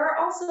all, there are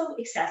also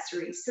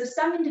accessories. So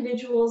some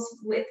individuals,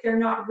 if they're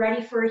not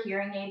ready for a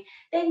hearing aid,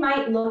 they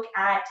might look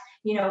at,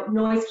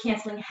 noise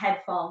canceling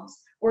headphones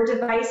or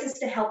devices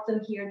to help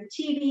them hear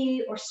the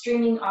TV or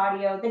streaming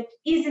audio that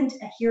isn't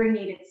a hearing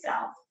aid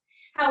itself.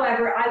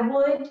 However, I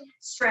would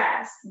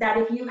stress that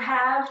if you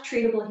have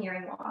treatable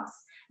hearing loss,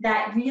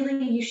 that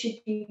really you should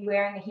be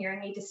wearing a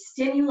hearing aid to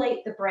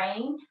stimulate the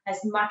brain as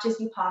much as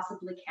you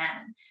possibly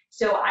can.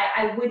 So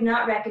I would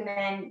not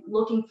recommend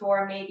looking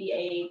for maybe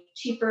a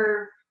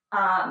cheaper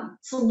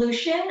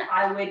solution.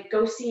 I would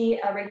go see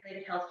a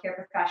regulated healthcare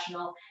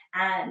professional,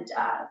 and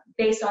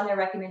based on their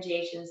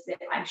recommendations, that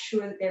I'm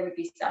sure that there would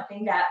be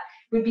something that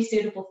would be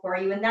suitable for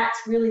you. And that's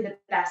really the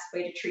best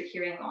way to treat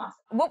hearing loss.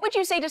 What would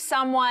you say to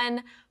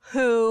someone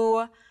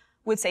who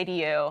would say to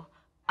you,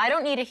 I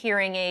don't need a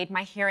hearing aid,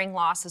 my hearing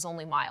loss is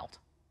only mild?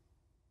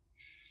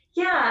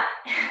 Yeah,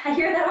 I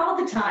hear that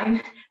all the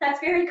time. That's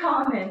very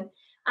common.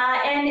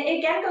 And it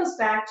again goes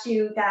back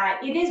to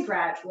that it is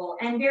gradual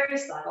and very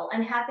subtle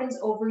and happens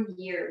over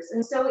years.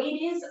 And so it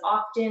is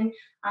often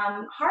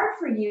hard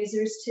for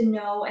users to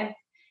know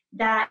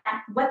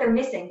what they're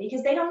missing,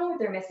 because they don't know what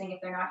they're missing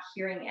if they're not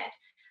hearing it.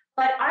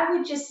 But I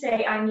would just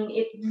say,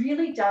 it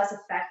really does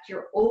affect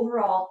your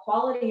overall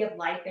quality of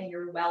life and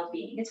your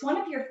well-being. It's one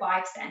of your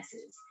 5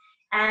 senses.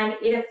 And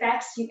it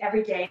affects you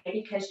every day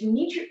because you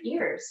need your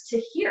ears to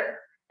hear.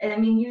 And I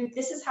mean,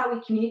 this is how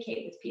we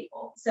communicate with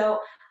people. So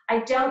I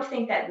don't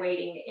think that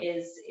waiting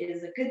is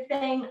a good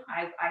thing.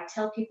 I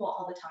tell people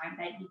all the time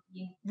that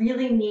you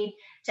really need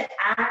to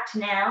act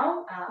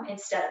now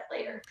instead of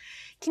later.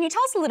 Can you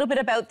tell us a little bit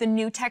about the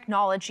new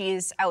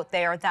technologies out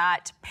there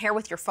that pair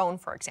with your phone,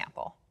 for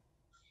example?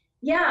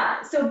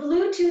 Yeah, so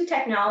Bluetooth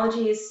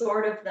technology is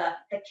sort of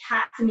the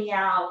cat's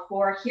meow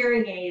for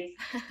hearing aids,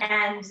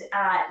 and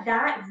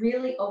that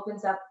really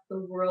opens up the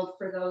world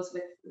for those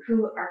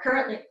who are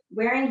currently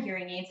wearing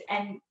hearing aids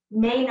and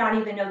may not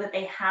even know that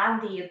they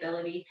have the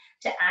ability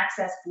to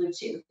access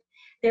Bluetooth.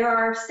 There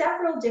are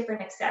several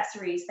different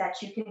accessories that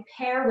you can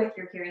pair with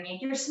your hearing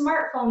aid, your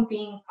smartphone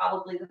being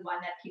probably the one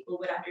that people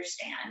would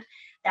understand,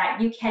 that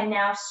you can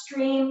now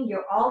stream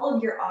all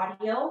of your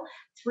audio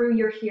through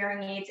your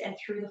hearing aids and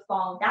through the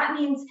phone. That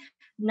means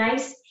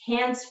nice,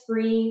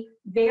 hands-free,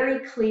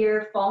 very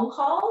clear phone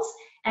calls.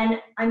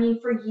 And I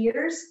mean, for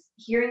years,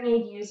 hearing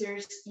aid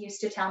users used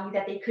to tell me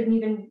that they couldn't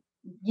even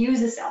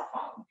use a cell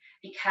phone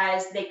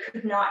because they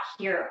could not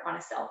hear on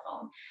a cell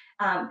phone.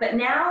 But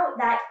now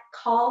that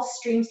call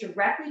streams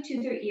directly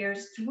to their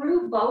ears,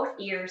 through both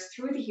ears,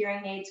 through the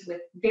hearing aids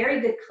with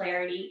very good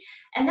clarity.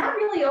 And that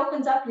really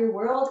opens up your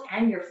world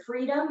and your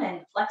freedom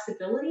and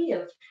flexibility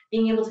of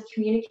being able to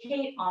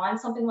communicate on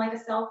something like a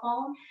cell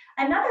phone.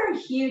 Another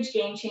huge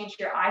game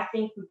changer, I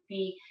think, would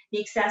be the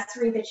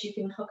accessory that you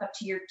can hook up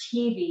to your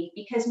TV,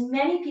 because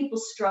many people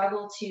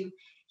struggle to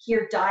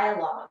hear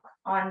dialogue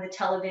on the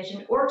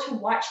television or to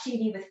watch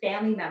TV with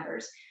family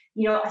members.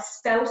 You know, a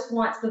spouse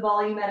wants the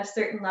volume at a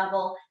certain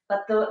level,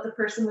 but the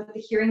person with the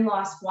hearing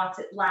loss wants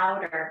it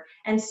louder.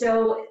 And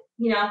so,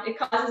 you know, it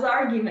causes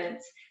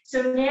arguments.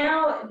 So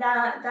now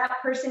that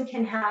person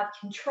can have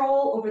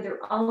control over their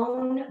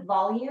own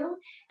volume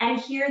and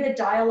hear the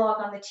dialogue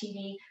on the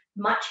TV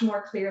much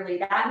more clearly.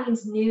 That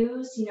means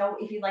news, you know,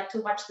 if you like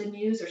to watch the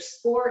news, or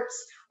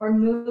sports or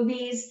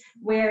movies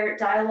where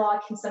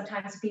dialogue can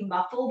sometimes be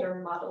muffled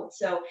or muddled.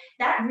 So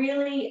that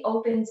really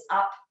opens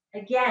up,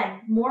 again,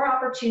 more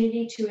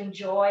opportunity to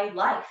enjoy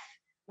life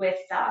with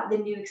the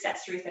new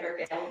accessories that are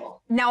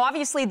available. Now,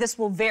 obviously, this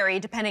will vary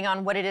depending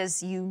on what it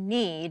is you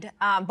need,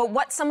 but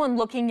what's someone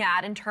looking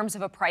at in terms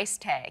of a price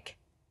tag?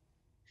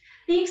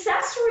 The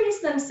accessories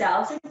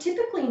themselves are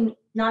typically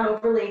not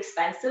overly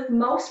expensive.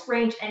 Most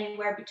range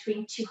anywhere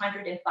between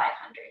 $200 and $500.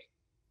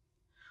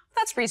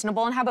 That's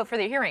reasonable. And how about for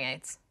the hearing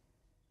aids?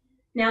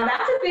 Now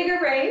that's a bigger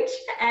range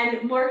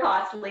and more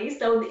costly.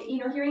 So, you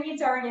know, hearing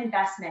aids are an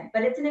investment,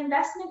 but it's an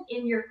investment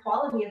in your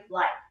quality of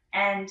life,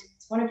 and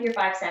it's one of your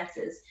 5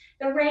 senses.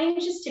 The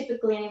range is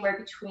typically anywhere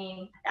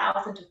between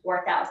 $1,000 to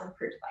 $4,000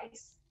 per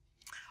device.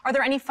 Are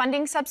there any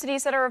funding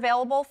subsidies that are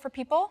available for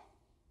people?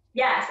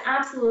 Yes,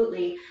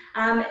 absolutely.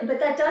 But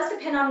that does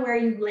depend on where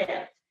you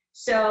live.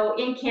 So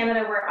in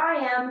Canada, where I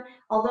am,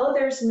 although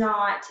there's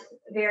not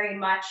very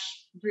much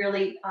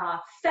really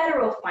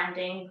federal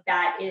funding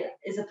that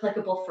is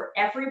applicable for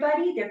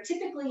everybody, there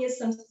typically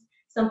is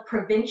some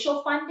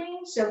provincial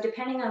funding. So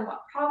depending on what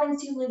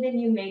province you live in,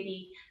 you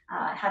maybe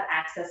have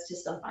access to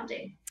some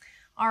funding.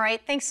 All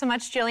right, thanks so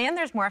much, Jillian.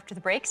 There's more after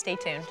the break. Stay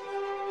tuned.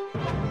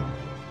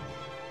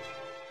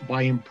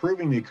 By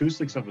improving the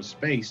acoustics of a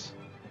space,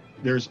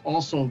 there's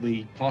also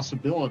the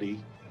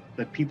possibility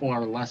that people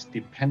are less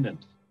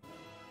dependent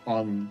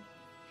on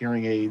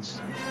hearing aids.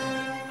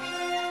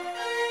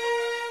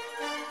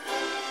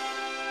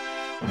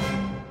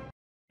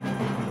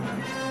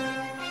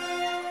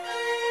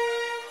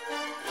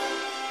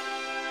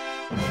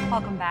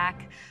 Welcome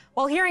back.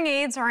 While hearing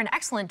aids are an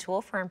excellent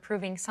tool for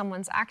improving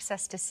someone's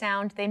access to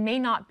sound, they may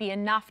not be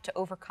enough to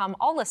overcome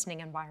all listening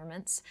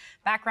environments.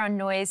 Background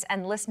noise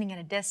and listening at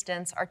a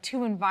distance are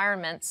 2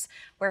 environments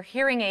where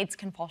hearing aids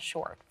can fall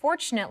short.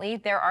 Fortunately,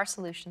 there are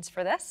solutions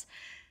for this.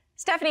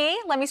 Stephanie,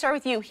 let me start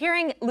with you.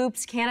 Hearing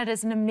Loops Canada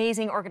is an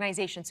amazing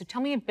organization, so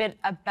tell me a bit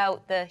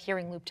about the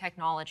hearing loop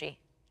technology.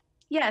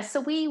 Yeah,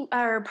 so we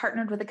are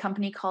partnered with a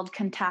company called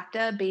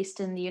Contacta based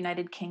in the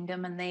United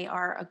Kingdom, and they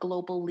are a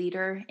global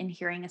leader in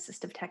hearing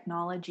assistive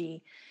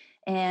technology.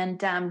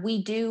 And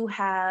we do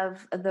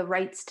have the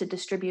rights to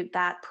distribute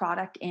that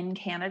product in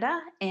Canada.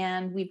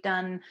 And we've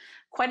done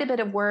quite a bit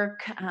of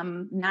work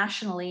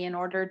nationally in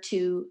order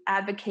to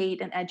advocate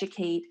and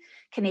educate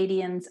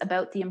Canadians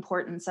about the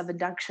importance of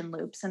induction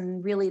loops.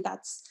 And really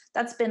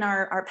that's been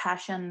our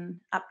passion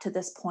up to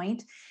this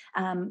point.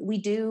 We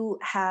do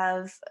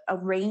have a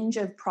range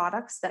of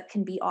products that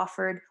can be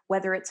offered,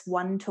 whether it's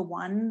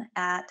one-to-one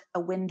at a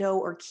window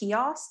or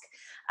kiosk,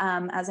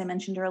 as I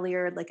mentioned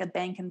earlier, like a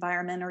bank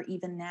environment, or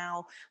even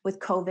now with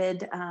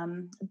COVID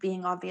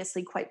being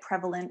obviously quite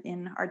prevalent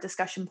in our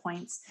discussion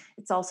points.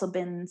 It's also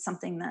been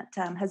something that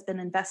has been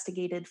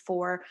investigated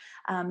for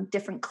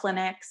different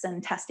clinics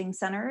and testing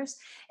centers.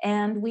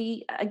 And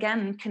we,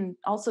 again, can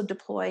also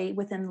deploy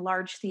within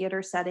large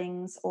theater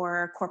settings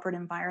or corporate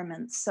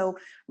environments. So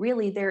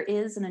really, there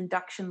is an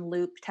induction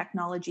loop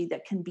technology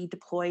that can be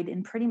deployed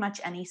in pretty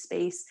much any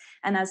space.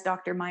 And as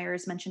Dr.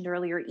 Myers mentioned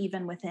earlier,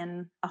 even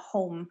within a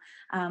home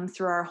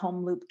through our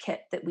home loop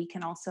kit that we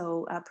can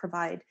also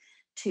provide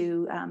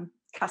to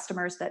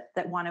customers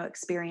that want to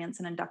experience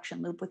an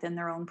induction loop within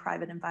their own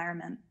private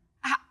environment.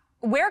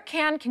 Where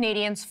can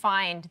Canadians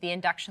find the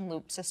induction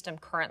loop system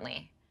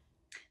currently?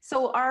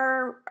 So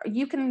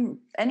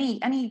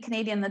any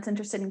Canadian that's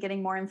interested in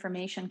getting more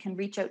information can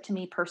reach out to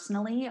me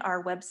personally.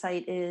 Our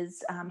website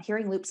is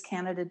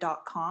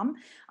hearingloopscanada.com.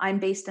 I'm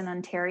based in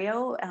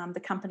Ontario. The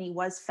company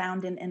was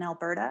founded in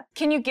Alberta.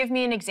 Can you give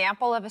me an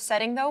example of a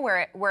setting though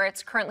where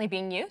it's currently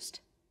being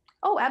used?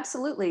 Oh,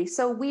 absolutely.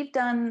 So we've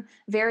done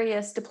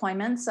various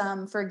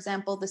deployments. For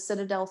example, the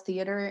Citadel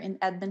Theatre in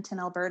Edmonton,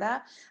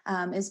 Alberta,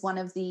 is one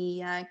of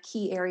the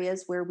key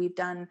areas where we've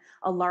done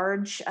a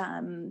large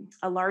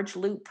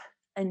loop,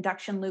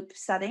 induction loop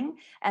setting.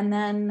 And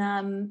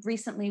then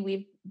recently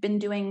we've been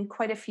doing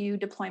quite a few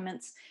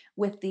deployments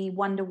with the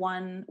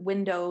one-to-one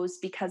windows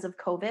because of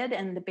COVID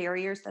and the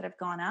barriers that have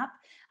gone up.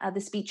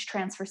 The speech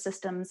transfer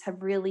systems have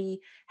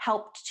really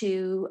helped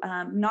to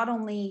not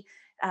only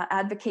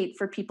advocate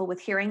for people with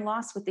hearing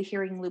loss with the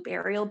hearing loop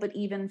aerial, but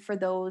even for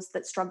those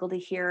that struggle to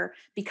hear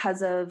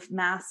because of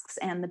masks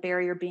and the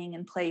barrier being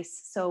in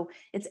place. So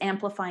it's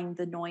amplifying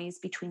the noise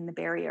between the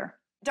barrier.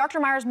 Dr.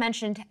 Myers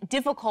mentioned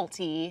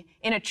difficulty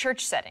in a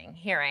church setting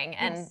hearing,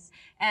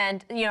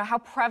 and you know, how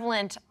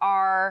prevalent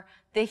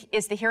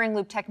is the hearing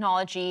loop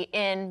technology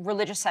in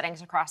religious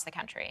settings across the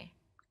country?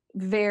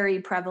 Very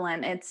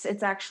prevalent.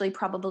 It's actually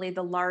probably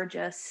the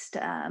largest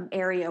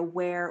area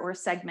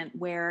segment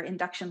where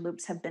induction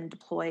loops have been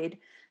deployed.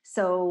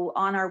 So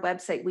on our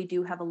website, we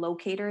do have a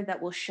locator that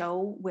will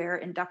show where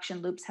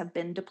induction loops have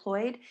been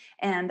deployed.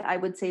 And I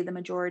would say the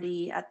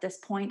majority at this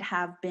point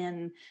have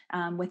been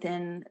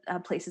within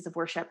places of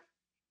worship.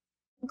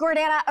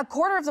 Gordana, a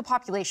quarter of the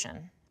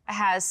population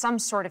has some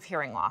sort of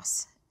hearing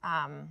loss,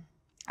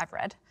 I've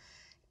read.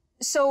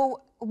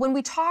 So when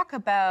we talk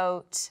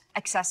about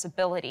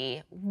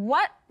accessibility,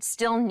 what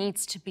still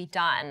needs to be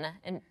done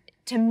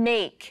to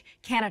make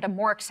Canada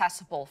more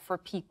accessible for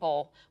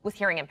people with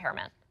hearing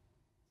impairment?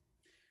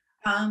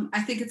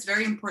 I think it's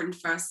very important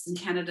for us in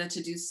Canada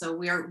to do so.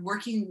 We are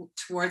working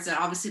towards it,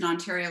 obviously in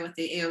Ontario with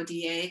the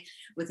AODA,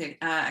 with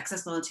the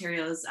Accessible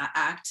Ontario's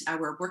Act.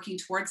 We're working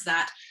towards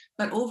that.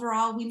 But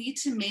overall, we need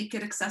to make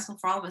it accessible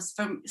for all of us,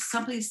 from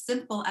something as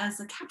simple as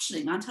the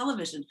captioning on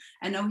television.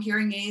 I know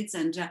hearing aids,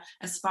 and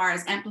as far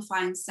as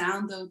amplifying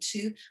sound though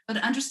too, but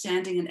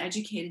understanding and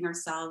educating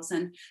ourselves.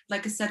 And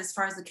like I said, as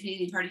far as the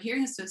Canadian Hard of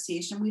Hearing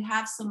Association, we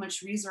have so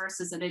much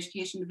resources and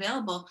education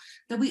available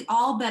that we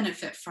all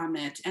benefit from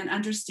it, and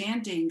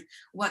understanding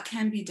what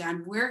can be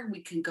done, where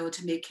we can go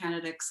to make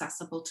Canada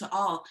accessible to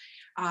all.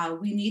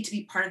 We need to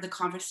be part of the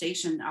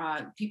conversation.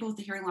 People with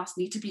the hearing loss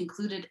need to be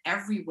included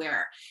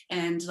everywhere.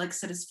 And like I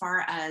said, as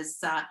far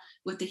as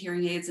with the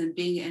hearing aids and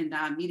being in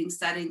meeting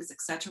settings,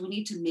 etc., we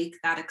need to make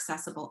that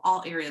accessible,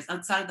 all areas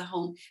outside of the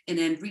home and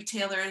in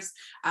retailers,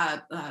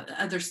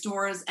 other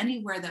stores,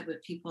 anywhere that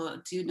people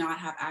do not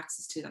have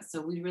access to that.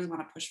 So we really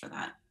want to push for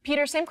that.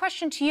 Peter, same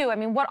question to you. I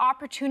mean, what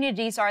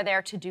opportunities are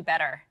there to do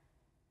better?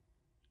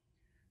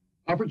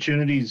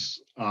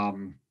 Opportunities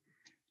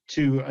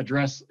to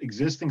address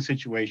existing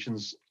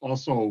situations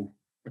also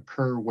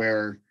occur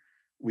where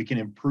we can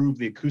improve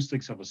the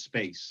acoustics of a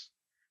space.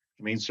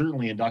 I mean,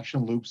 certainly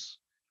induction loops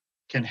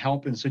can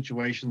help in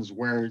situations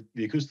where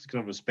the acoustics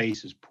of a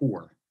space is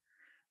poor.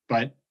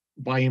 But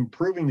by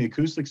improving the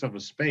acoustics of a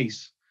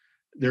space,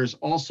 there's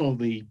also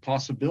the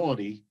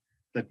possibility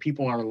that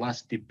people are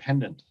less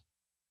dependent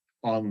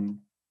on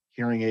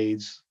hearing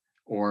aids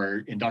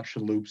or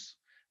induction loops,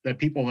 that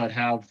people that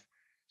have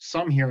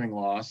some hearing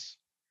loss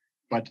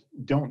but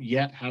don't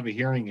yet have a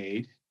hearing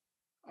aid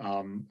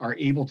are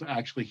able to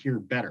actually hear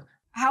better.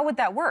 How would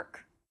that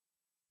work?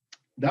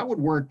 That would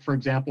work, for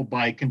example,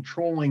 by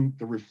controlling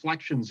the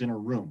reflections in a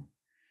room.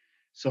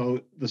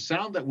 So the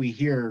sound that we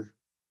hear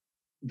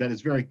that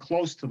is very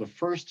close to the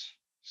first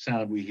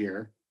sound we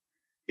hear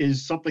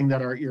is something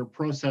that our ear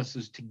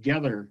processes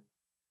together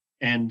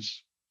and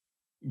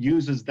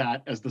uses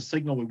that as the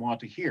signal we want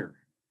to hear.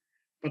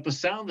 But the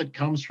sound that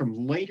comes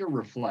from later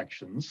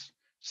reflections,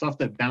 stuff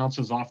that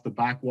bounces off the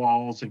back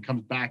walls and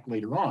comes back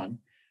later on,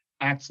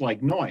 acts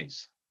like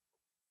noise.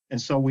 And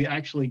so we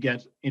actually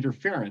get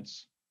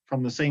interference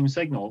from the same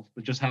signal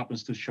that just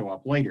happens to show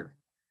up later.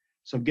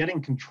 So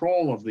getting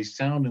control of the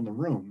sound in the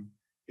room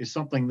is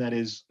something that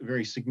is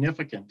very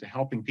significant to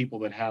helping people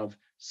that have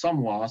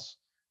some loss,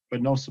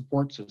 but no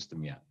support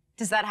system yet.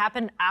 Does that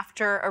happen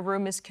after a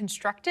room is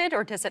constructed,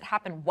 or does it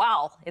happen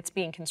while it's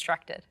being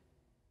constructed?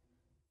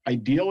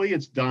 Ideally,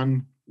 it's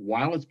done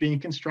while it's being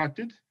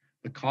constructed.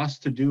 The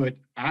cost to do it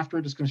after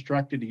it is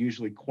constructed are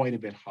usually quite a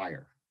bit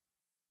higher.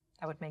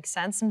 That would make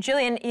sense. And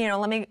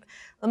Jillian,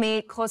 let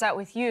me close out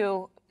with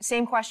you.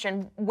 Same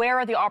question. Where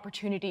are the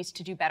opportunities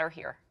to do better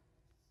here?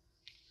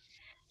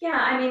 Yeah,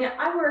 I mean,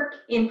 I work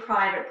in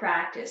private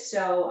practice,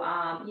 so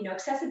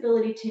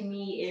accessibility to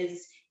me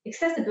is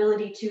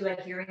accessibility to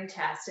a hearing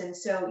test, and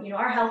so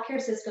our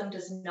healthcare system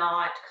does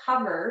not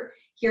cover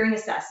hearing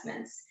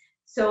assessments.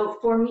 So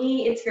for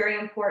me, it's very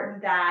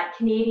important that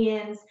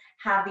Canadians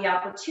have the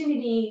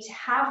opportunity to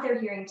have their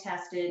hearing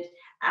tested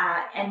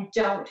and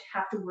don't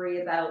have to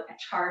worry about a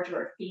charge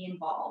or a fee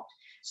involved.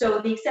 So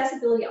the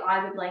accessibility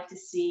I would like to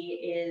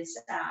see is,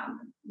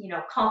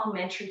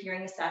 complimentary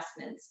hearing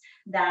assessments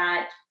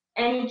that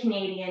any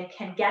Canadian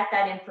can get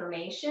that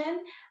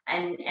information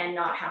and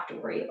not have to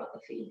worry about the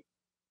fee.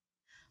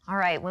 All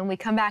right, when we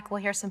come back,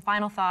 we'll hear some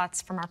final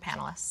thoughts from our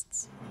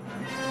panelists.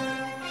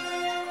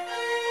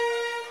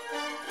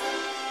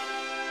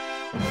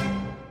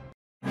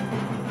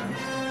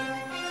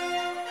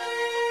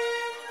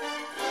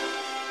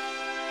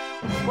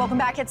 Welcome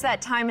back. It's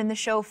that time in the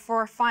show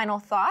for final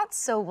thoughts.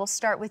 So we'll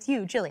start with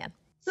you, Jillian.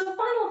 So the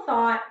final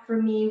thought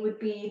for me would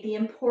be the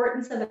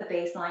importance of a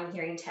baseline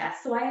hearing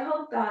test. So I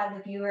hope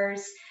the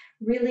viewers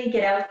really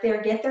get out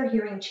there, get their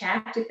hearing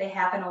checked if they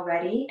haven't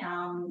already.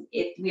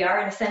 We are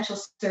an essential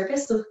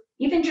service, so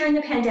even during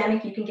the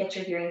pandemic, you can get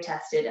your hearing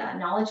tested.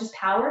 Knowledge is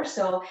power,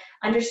 so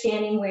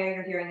understanding where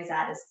your hearing is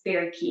at is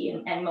very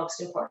key and most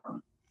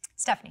important.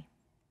 Stephanie.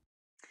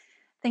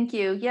 Thank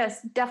you.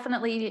 Yes,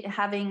 definitely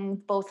having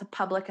both the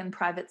public and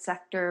private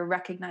sector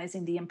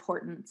recognizing the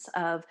importance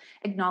of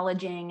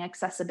acknowledging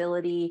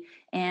accessibility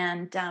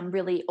and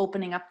really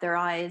opening up their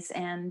eyes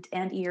and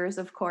ears,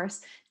 of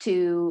course,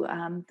 to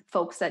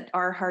folks that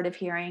are hard of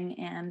hearing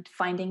and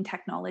finding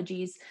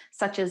technologies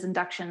such as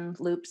induction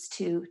loops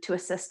to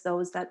assist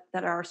those that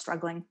are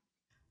struggling.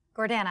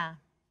 Gordana.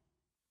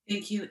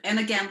 Thank you. And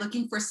again,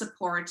 looking for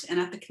support. And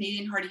at the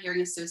Canadian Hard of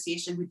Hearing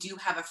Association, we do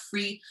have a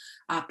free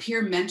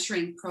peer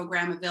mentoring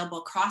program available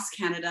across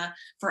Canada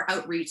for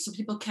outreach. So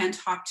people can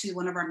talk to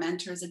one of our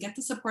mentors and get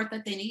the support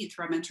that they need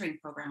through our mentoring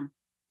program.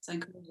 So I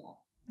encourage that.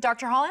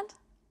 Dr. Holland?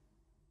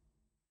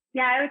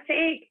 Yeah, I would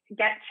say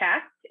get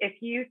checked. If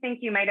you think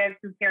you might have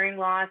some hearing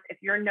loss, if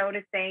you're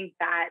noticing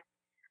that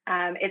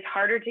it's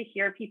harder to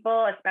hear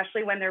people,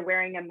 especially when they're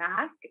wearing a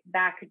mask,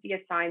 that could be a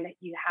sign that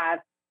you have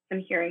some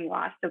hearing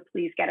loss. So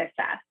please get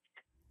assessed.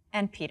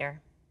 And Peter.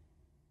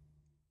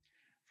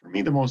 For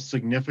me, the most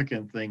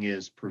significant thing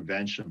is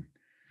prevention.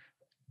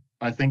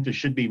 I think there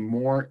should be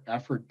more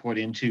effort put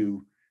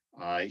into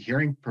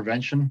hearing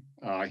prevention,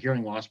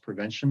 hearing loss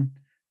prevention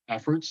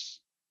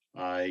efforts,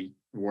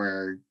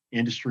 where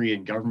industry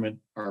and government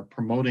are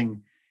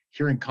promoting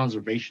hearing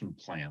conservation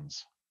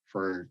plans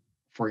for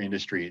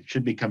industry. It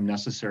should become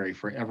necessary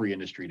for every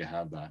industry to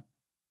have that.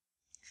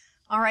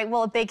 All right,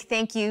 well, a big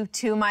thank you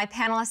to my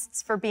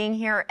panelists for being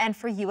here and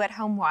for you at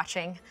home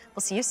watching. We'll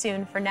see you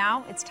soon. For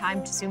now, it's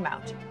time to zoom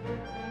out.